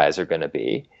small guys are going to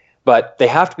be, but they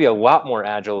have to be a lot more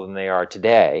agile than they are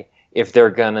today if they're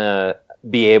going to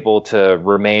be able to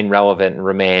remain relevant and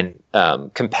remain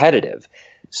competitive.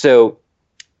 So,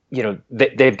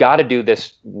 they've got to do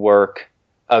this work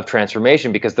of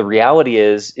transformation, because the reality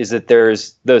is that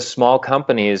there's those small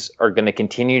companies are going to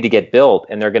continue to get built,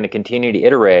 and they're going to continue to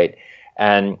iterate.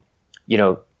 And,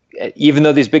 even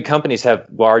though these big companies have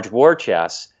large war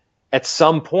chests, at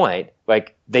some point,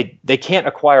 like they can't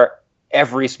acquire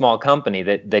every small company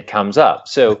that comes up.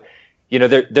 So,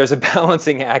 there's a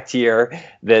balancing act here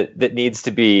that needs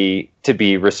to be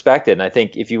respected. And I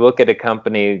think if you look at a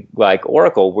company like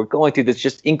Oracle, we're going through this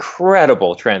just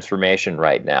incredible transformation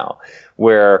right now,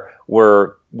 where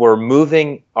we're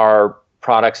moving our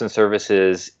products and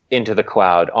services into the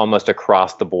cloud almost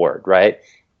across the board, right?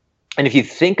 And if you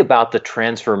think about the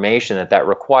transformation that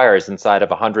requires inside of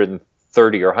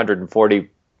 130 or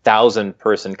 140,000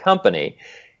 person company,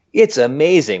 it's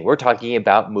amazing. We're talking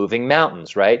about moving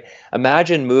mountains, right?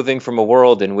 Imagine moving from a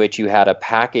world in which you had a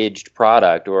packaged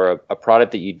product or a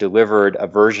product that you delivered a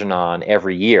version on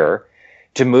every year,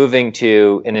 to moving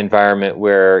to an environment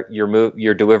where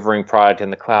you're delivering product in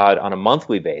the cloud on a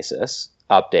monthly basis,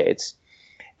 updates.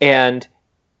 And,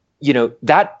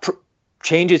 that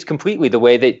changes completely the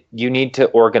way that you need to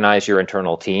organize your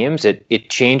internal teams. It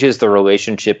changes the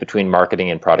relationship between marketing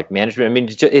and product management. I mean,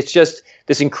 it's just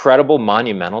this incredible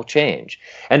monumental change.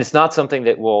 And it's not something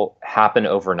that will happen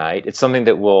overnight. It's something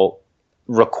that will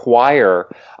require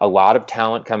a lot of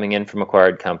talent coming in from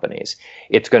acquired companies.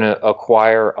 It's going to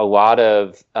acquire a lot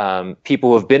of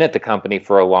people who have been at the company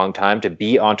for a long time to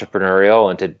be entrepreneurial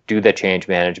and to do the change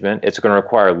management. It's going to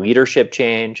require leadership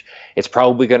change. It's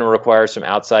probably going to require some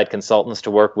outside consultants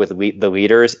to work with the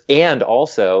leaders, and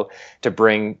also to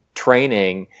bring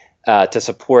training to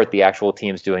support the actual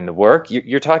teams doing the work.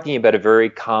 You're talking about a very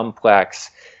complex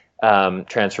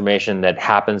transformation that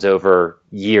happens over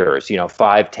years,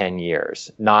 5-10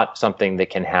 years, not something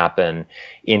that can happen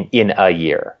in a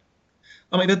year.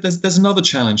 I mean, there's another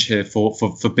challenge here for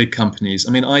big companies.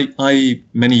 I mean, I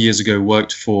many years ago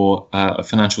worked for a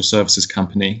financial services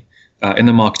company in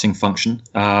the marketing function.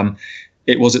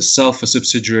 It was itself a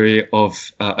subsidiary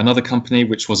of another company,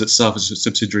 which was itself a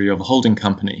subsidiary of a holding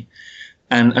company.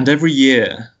 And every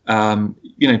year,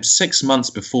 6 months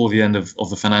before the end of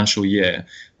the financial year,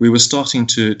 we were starting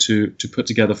to put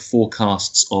together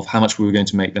forecasts of how much we were going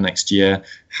to make the next year,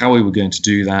 how we were going to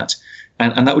do that,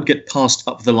 and that would get passed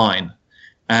up the line.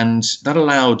 And that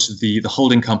allowed the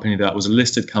holding company, that was a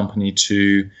listed company,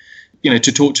 to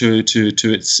talk to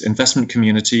its investment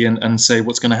community and say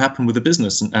what's going to happen with the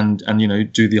business and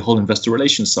do the whole investor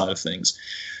relations side of things.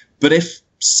 But if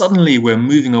suddenly we're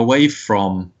moving away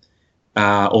from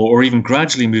or even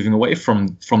gradually moving away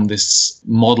from this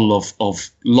model of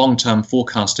long-term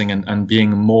forecasting and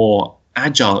being more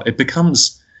agile, it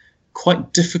becomes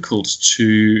quite difficult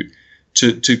to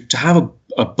have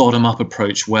a bottom-up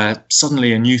approach where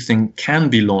suddenly a new thing can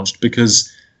be launched, because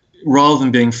rather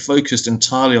than being focused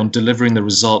entirely on delivering the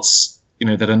results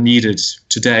that are needed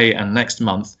today and next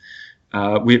month,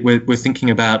 we're thinking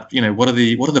about what are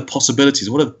the possibilities?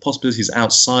 What are the possibilities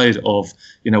outside of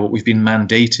what we've been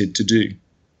mandated to do?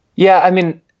 Yeah, I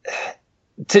mean,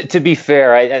 to be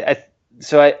fair,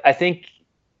 I think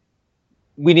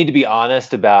we need to be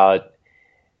honest about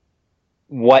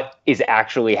what is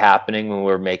actually happening when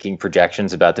we're making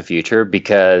projections about the future,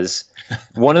 because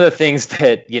one of the things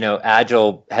that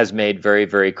Agile has made very,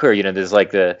 very clear, there's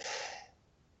like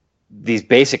these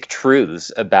basic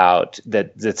truths about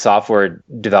that software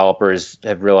developers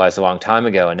have realized a long time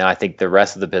ago, and now I think the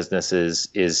rest of the business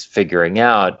is figuring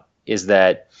out, is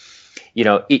that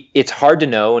it's hard to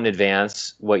know in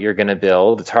advance what you're going to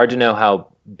build. It's hard to know how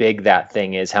big that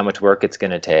thing is, how much work it's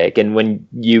going to take. And when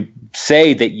you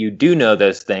say that you do know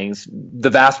those things,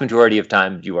 the vast majority of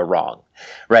times you are wrong,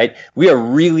 right? We are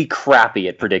really crappy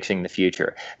at predicting the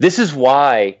future. This is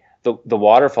why the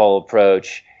waterfall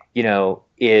approach,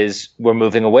 is we're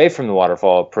moving away from the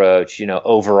waterfall approach,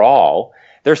 overall.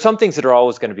 There are some things that are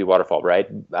always going to be waterfall, right?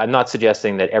 I'm not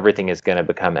suggesting that everything is going to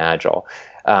become agile.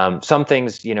 Some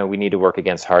things, we need to work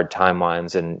against hard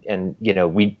timelines, and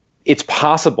it's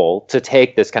possible to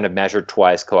take this kind of measured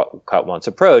twice, cut once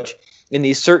approach in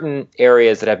these certain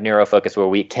areas that have narrow focus where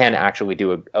we can actually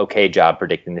do an okay job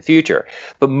predicting the future.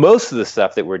 But most of the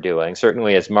stuff that we're doing,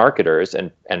 certainly as marketers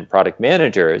and product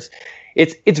managers,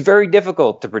 it's very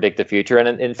difficult to predict the future,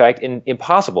 and in fact,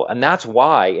 impossible. And that's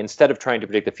why, instead of trying to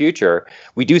predict the future,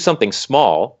 we do something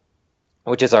small,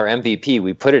 which is our MVP.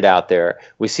 We put it out there,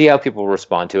 we see how people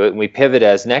respond to it, and we pivot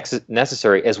as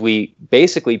necessary as we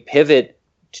basically pivot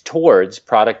towards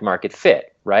product market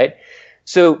fit, right?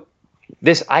 So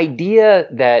this idea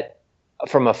that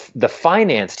from the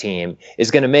finance team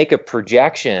is going to make a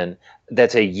projection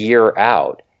that's a year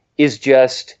out is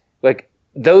just like,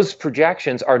 those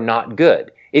projections are not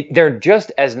good. they're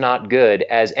just as not good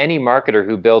as any marketer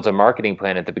who builds a marketing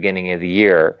plan at the beginning of the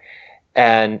year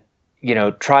and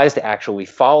tries to actually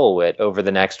follow it over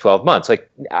the next 12 months. Like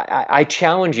I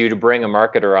challenge you to bring a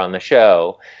marketer on the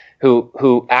show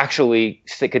who actually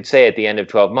could say at the end of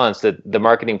 12 months that the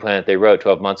marketing plan that they wrote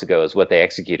 12 months ago is what they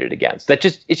executed against.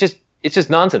 It's just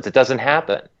nonsense. It doesn't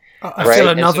happen. I feel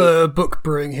another book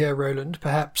brewing here, Roland.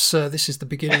 Perhaps this is the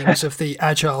beginnings of the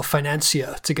Agile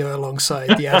Financier to go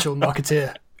alongside the Agile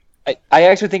Marketeer. I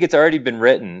actually think it's already been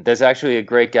written. There's actually a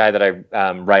great guy that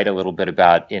I write a little bit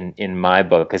about in my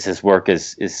book because his work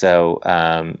is so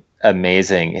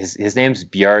amazing. His name's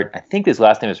Bjart. I think his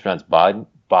last name is pronounced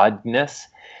Bodnes.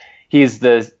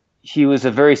 He was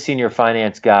a very senior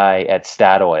finance guy at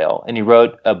Statoil, and he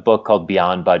wrote a book called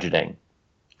Beyond Budgeting,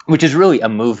 which is really a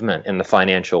movement in the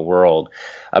financial world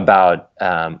about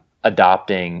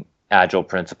adopting agile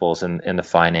principles in the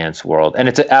finance world. And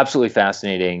it's an absolutely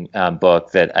fascinating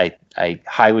book that I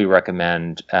highly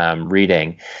recommend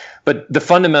reading. But the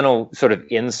fundamental sort of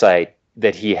insight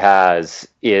that he has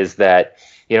is that,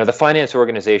 the finance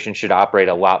organization should operate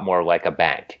a lot more like a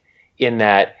bank, in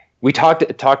that we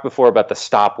talked before about the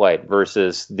stoplight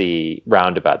versus the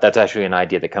roundabout. That's actually an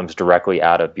idea that comes directly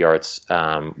out of Bjart's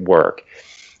work.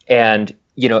 And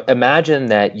imagine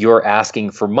that you're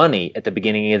asking for money at the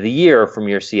beginning of the year from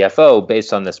your CFO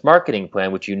based on this marketing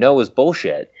plan, which is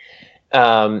bullshit.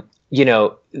 That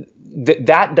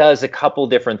does a couple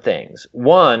different things.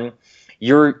 One,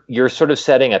 you're sort of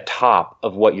setting a top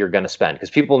of what you're going to spend,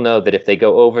 because people know that if they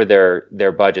go over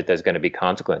their budget, there's going to be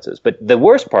consequences. But the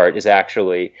worst part is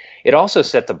actually it also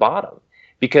sets a bottom,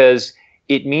 because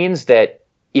it means that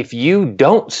if you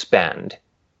don't spend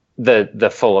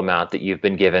the full amount that you've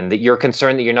been given, that you're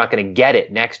concerned that you're not going to get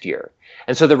it next year.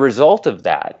 And so the result of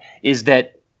that is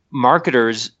that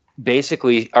marketers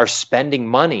basically are spending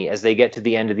money as they get to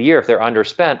the end of the year, if they're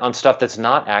underspent, on stuff that's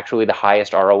not actually the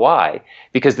highest ROI,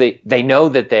 because they know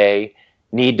that they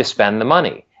need to spend the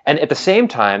money. And at the same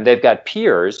time, they've got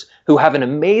peers who have an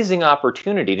amazing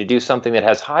opportunity to do something that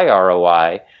has high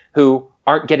ROI who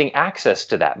aren't getting access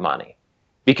to that money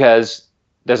because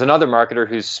there's another marketer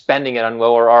who's spending it on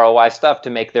lower ROI stuff to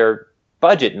make their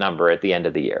budget number at the end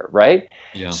of the year, right?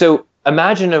 Yeah. So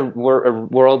imagine a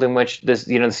world in which the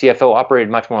CFO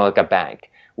operated much more like a bank,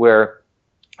 where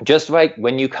just like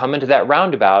when you come into that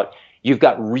roundabout, you've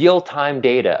got real-time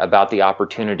data about the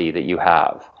opportunity that you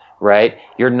have, right?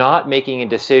 You're not making a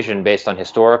decision based on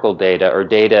historical data or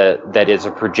data that is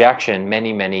a projection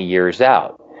many, many years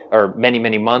out, or many,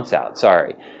 many months out,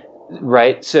 sorry.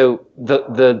 Right. So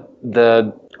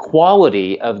the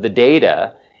quality of the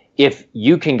data, if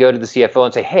you can go to the CFO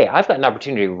and say, hey, I've got an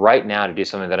opportunity right now to do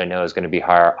something that I know is going to be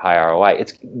high ROI,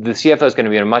 the CFO is going to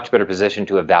be in a much better position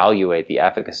to evaluate the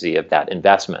efficacy of that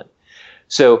investment.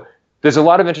 So there's a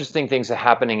lot of interesting things that are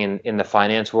happening in the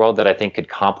finance world that I think could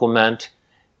complement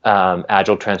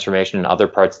agile transformation in other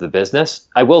parts of the business.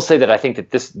 I will say that I think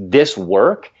that this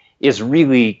work is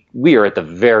really, we are at the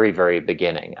very, very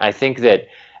beginning. I think that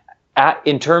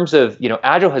in terms of,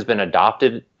 Agile has been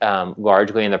adopted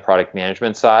largely in the product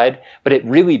management side, but at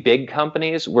really big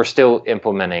companies, we're still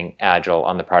implementing Agile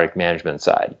on the product management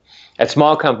side. At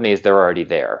small companies, they're already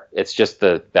there. It's just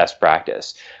the best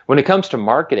practice. When it comes to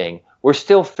marketing, we're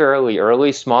still fairly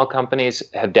early. Small companies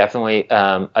have definitely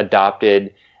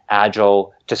adopted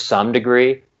Agile to some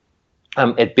degree.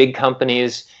 At big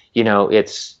companies,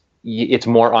 it's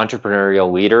more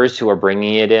entrepreneurial leaders who are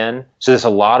bringing it in. So there's a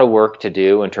lot of work to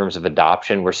do in terms of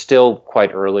adoption. We're still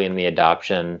quite early in the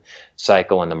adoption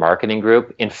cycle in the marketing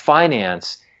group. In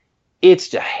finance,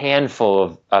 it's a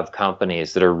handful of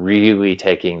companies that are really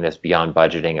taking this beyond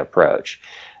budgeting approach.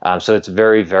 So it's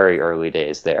very, very early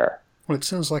days there. Well, it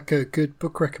sounds like a good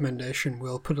book recommendation.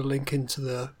 We'll put a link into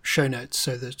the show notes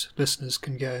so that listeners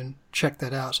can go and check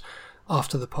that out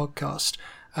after the podcast.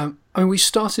 We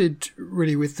started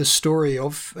really with the story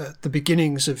of the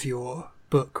beginnings of your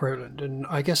book, Roland, and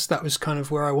I guess that was kind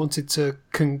of where I wanted to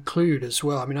conclude as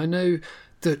well. I know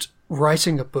that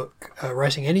writing a book,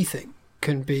 writing anything,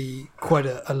 can be quite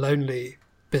a lonely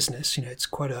business. It's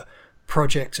quite a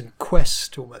project and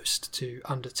quest almost to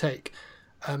undertake.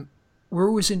 We're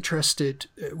always interested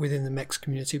within the MEX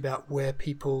community about where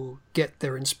people get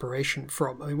their inspiration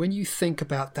from. When you think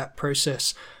about that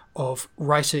process of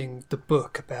writing the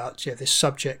book about this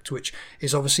subject, which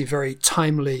is obviously very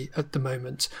timely at the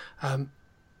moment,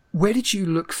 where did you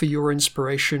look for your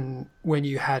inspiration when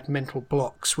you had mental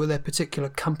blocks? Were there particular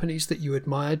companies that you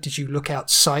admired? Did you look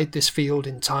outside this field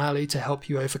entirely to help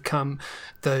you overcome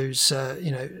those,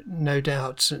 no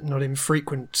doubt not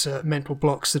infrequent mental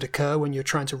blocks that occur when you're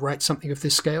trying to write something of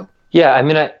this scale? Yeah, I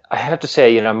mean, I have to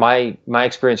say, my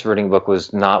experience of reading a book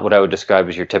was not what I would describe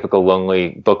as your typical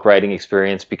lonely book writing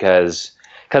experience because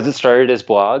it started as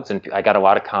blogs, and I got a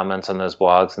lot of comments on those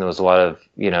blogs, and there was a lot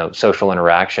of social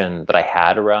interaction that I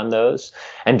had around those.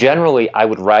 And generally, I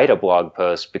would write a blog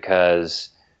post because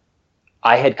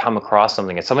I had come across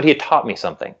something and somebody had taught me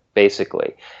something,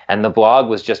 basically. And the blog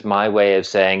was just my way of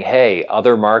saying, hey,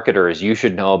 other marketers, you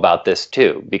should know about this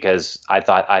too, because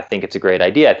I think it's a great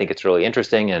idea. I think it's really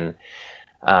interesting. And,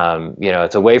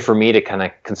 it's a way for me to kind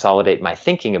of consolidate my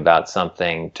thinking about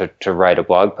something to write a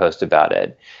blog post about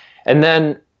it. And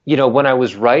then, when I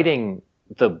was writing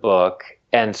the book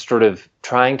and sort of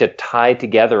trying to tie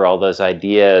together all those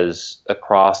ideas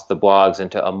across the blogs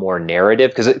into a more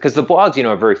narrative, because the blogs,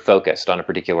 are very focused on a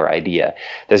particular idea.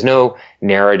 There's no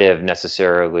narrative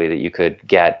necessarily that you could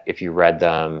get if you read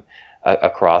them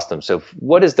across them. So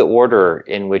what is the order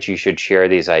in which you should share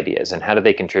these ideas, and how do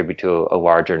they contribute to a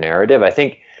larger narrative? I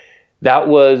think that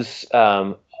was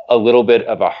a little bit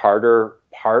of a harder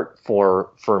part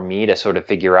for me to sort of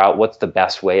figure out what's the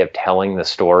best way of telling the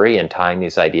story and tying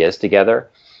these ideas together.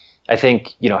 I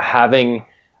think, having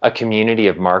a community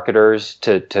of marketers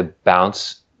to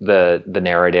bounce the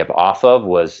narrative off of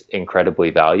was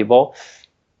incredibly valuable.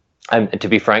 And to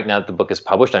be frank, now that the book is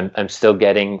published, I'm still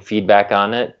getting feedback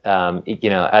on it.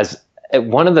 As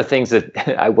one of the things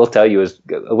that I will tell you is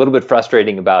a little bit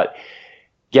frustrating about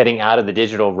getting out of the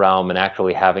digital realm and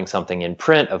actually having something in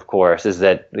print, of course, is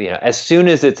that, as soon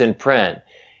as it's in print,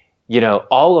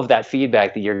 all of that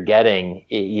feedback that you're getting,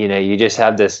 you just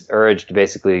have this urge to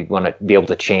basically want to be able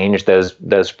to change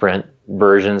those print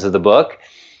versions of the book.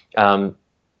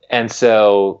 And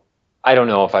so I don't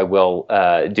know if I will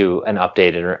do an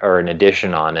update or an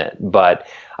addition on it, but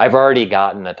I've already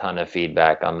gotten a ton of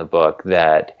feedback on the book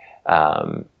that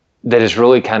has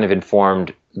really kind of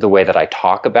informed the way that I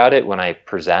talk about it when I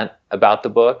present about the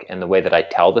book, and the way that I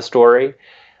tell the story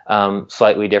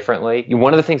slightly differently.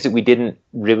 One of the things that we didn't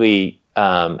really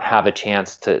have a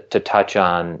chance to touch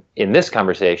on in this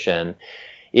conversation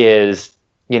is,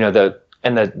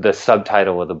 the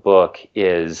subtitle of the book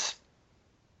is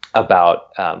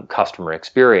about customer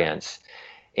experience,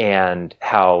 and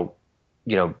how,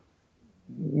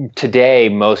 today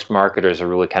most marketers are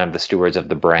really kind of the stewards of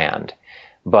the brand,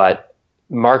 but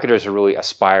marketers are really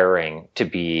aspiring to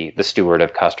be the steward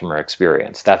of customer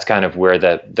experience. That's kind of where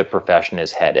the profession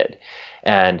is headed.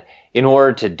 And in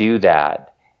order to do that,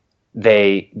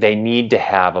 they need to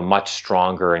have a much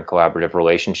stronger and collaborative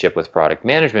relationship with product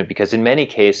management, because in many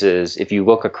cases, if you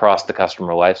look across the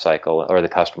customer lifecycle or the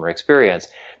customer experience,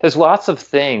 there's lots of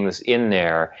things in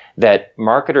there that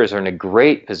marketers are in a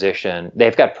great position.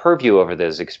 They've got purview over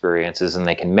those experiences, and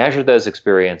they can measure those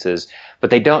experiences, but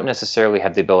they don't necessarily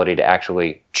have the ability to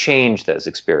actually change those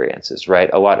experiences, right?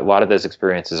 A lot of those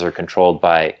experiences are controlled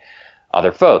by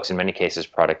other folks, in many cases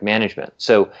product management.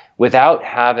 So without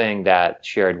having that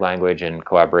shared language and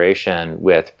collaboration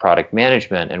with product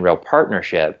management and real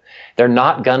partnership, they're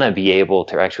not going to be able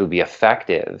to actually be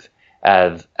effective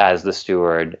as the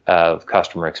steward of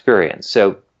customer experience.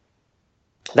 So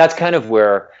that's kind of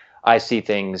where I see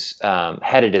things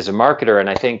headed as a marketer. And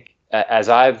I think as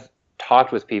I've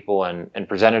talked with people and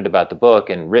presented about the book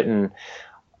and written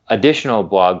additional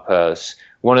blog posts,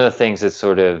 one of the things that's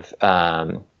sort of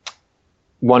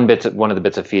one of the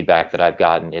bits of feedback that I've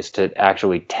gotten is to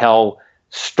actually tell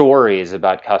stories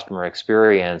about customer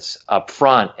experience up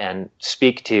front and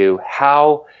speak to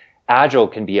how Agile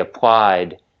can be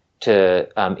applied to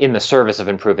in the service of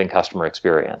improving customer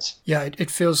experience. Yeah, it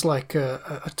feels like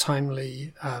a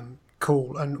timely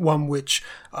call, and one which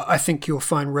I think you'll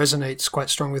find resonates quite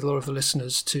strong with a lot of the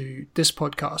listeners to this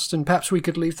podcast. And perhaps we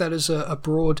could leave that as a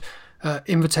broad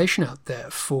invitation out there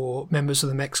for members of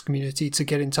the MEX community to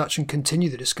get in touch and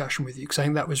continue the discussion with you, because I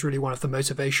think that was really one of the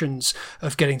motivations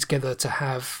of getting together to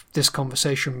have this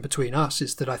conversation between us,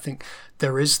 is that I think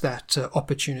there is that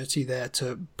opportunity there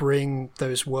to bring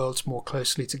those worlds more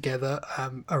closely together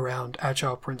around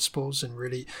Agile principles, and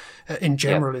really in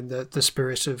general in the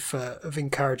spirit of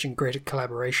encouraging greater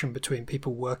collaboration between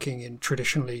people working in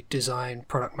traditionally design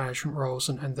product management roles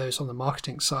and those on the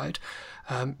marketing side.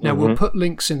 Now, we'll put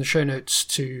links in the show notes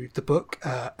to the book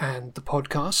and the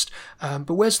podcast,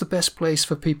 but where's the best place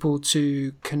for people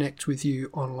to connect with you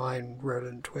online,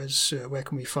 Roland? Where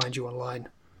can we find you online?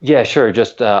 Yeah, sure.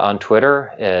 Just on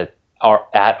Twitter,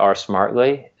 at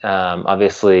rsmartly.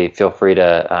 Obviously, feel free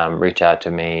to reach out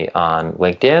to me on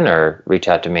LinkedIn or reach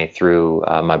out to me through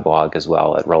my blog as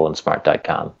well at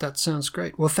rolandsmart.com. That sounds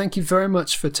great. Well, thank you very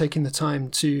much for taking the time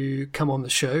to come on the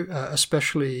show,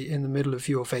 especially in the middle of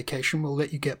your vacation. We'll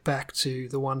let you get back to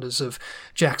the wonders of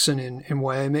Jackson in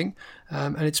Wyoming.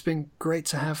 And it's been great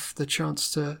to have the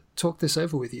chance to talk this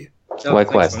over with you.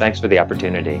 Likewise. Thanks for the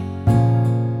opportunity.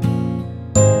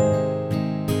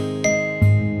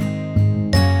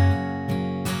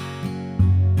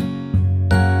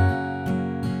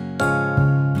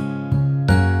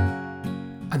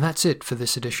 And that's it for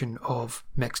this edition of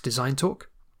MEX Design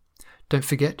Talk. Don't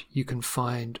forget, you can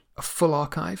find a full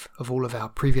archive of all of our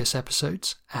previous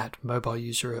episodes at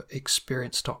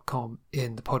mobileuserexperience.com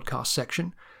in the podcast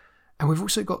section. And we've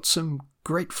also got some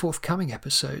great forthcoming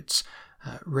episodes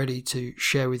ready to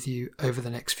share with you over the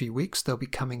next few weeks. They'll be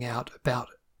coming out about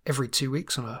every 2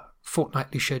 weeks on a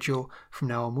fortnightly schedule from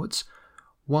now onwards.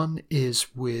 One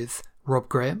is with Rob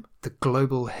Graham, the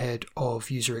global head of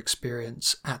user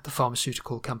experience at the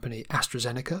pharmaceutical company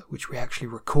AstraZeneca, which we actually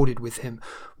recorded with him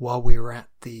while we were at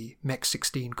the MEX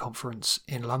 16 conference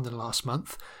in London last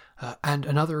month. And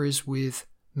another is with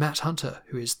Matt Hunter,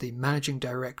 who is the managing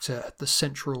director at the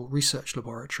Central Research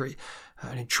Laboratory,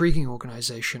 an intriguing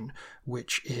organization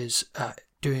which is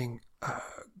doing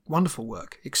wonderful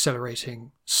work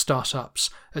accelerating startups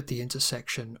at the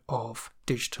intersection of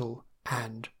digital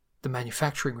and the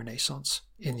manufacturing renaissance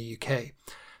in the UK.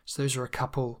 So those are a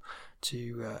couple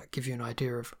to give you an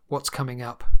idea of what's coming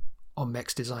up on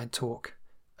MEX Design Talk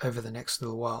over the next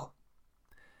little while.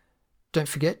 Don't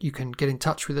forget, you can get in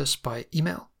touch with us by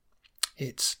email.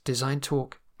 It's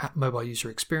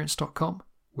designtalk@mobileuserexperience.com.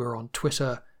 We're on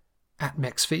Twitter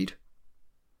 @MEXFeed.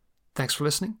 Thanks for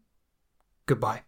listening. Goodbye.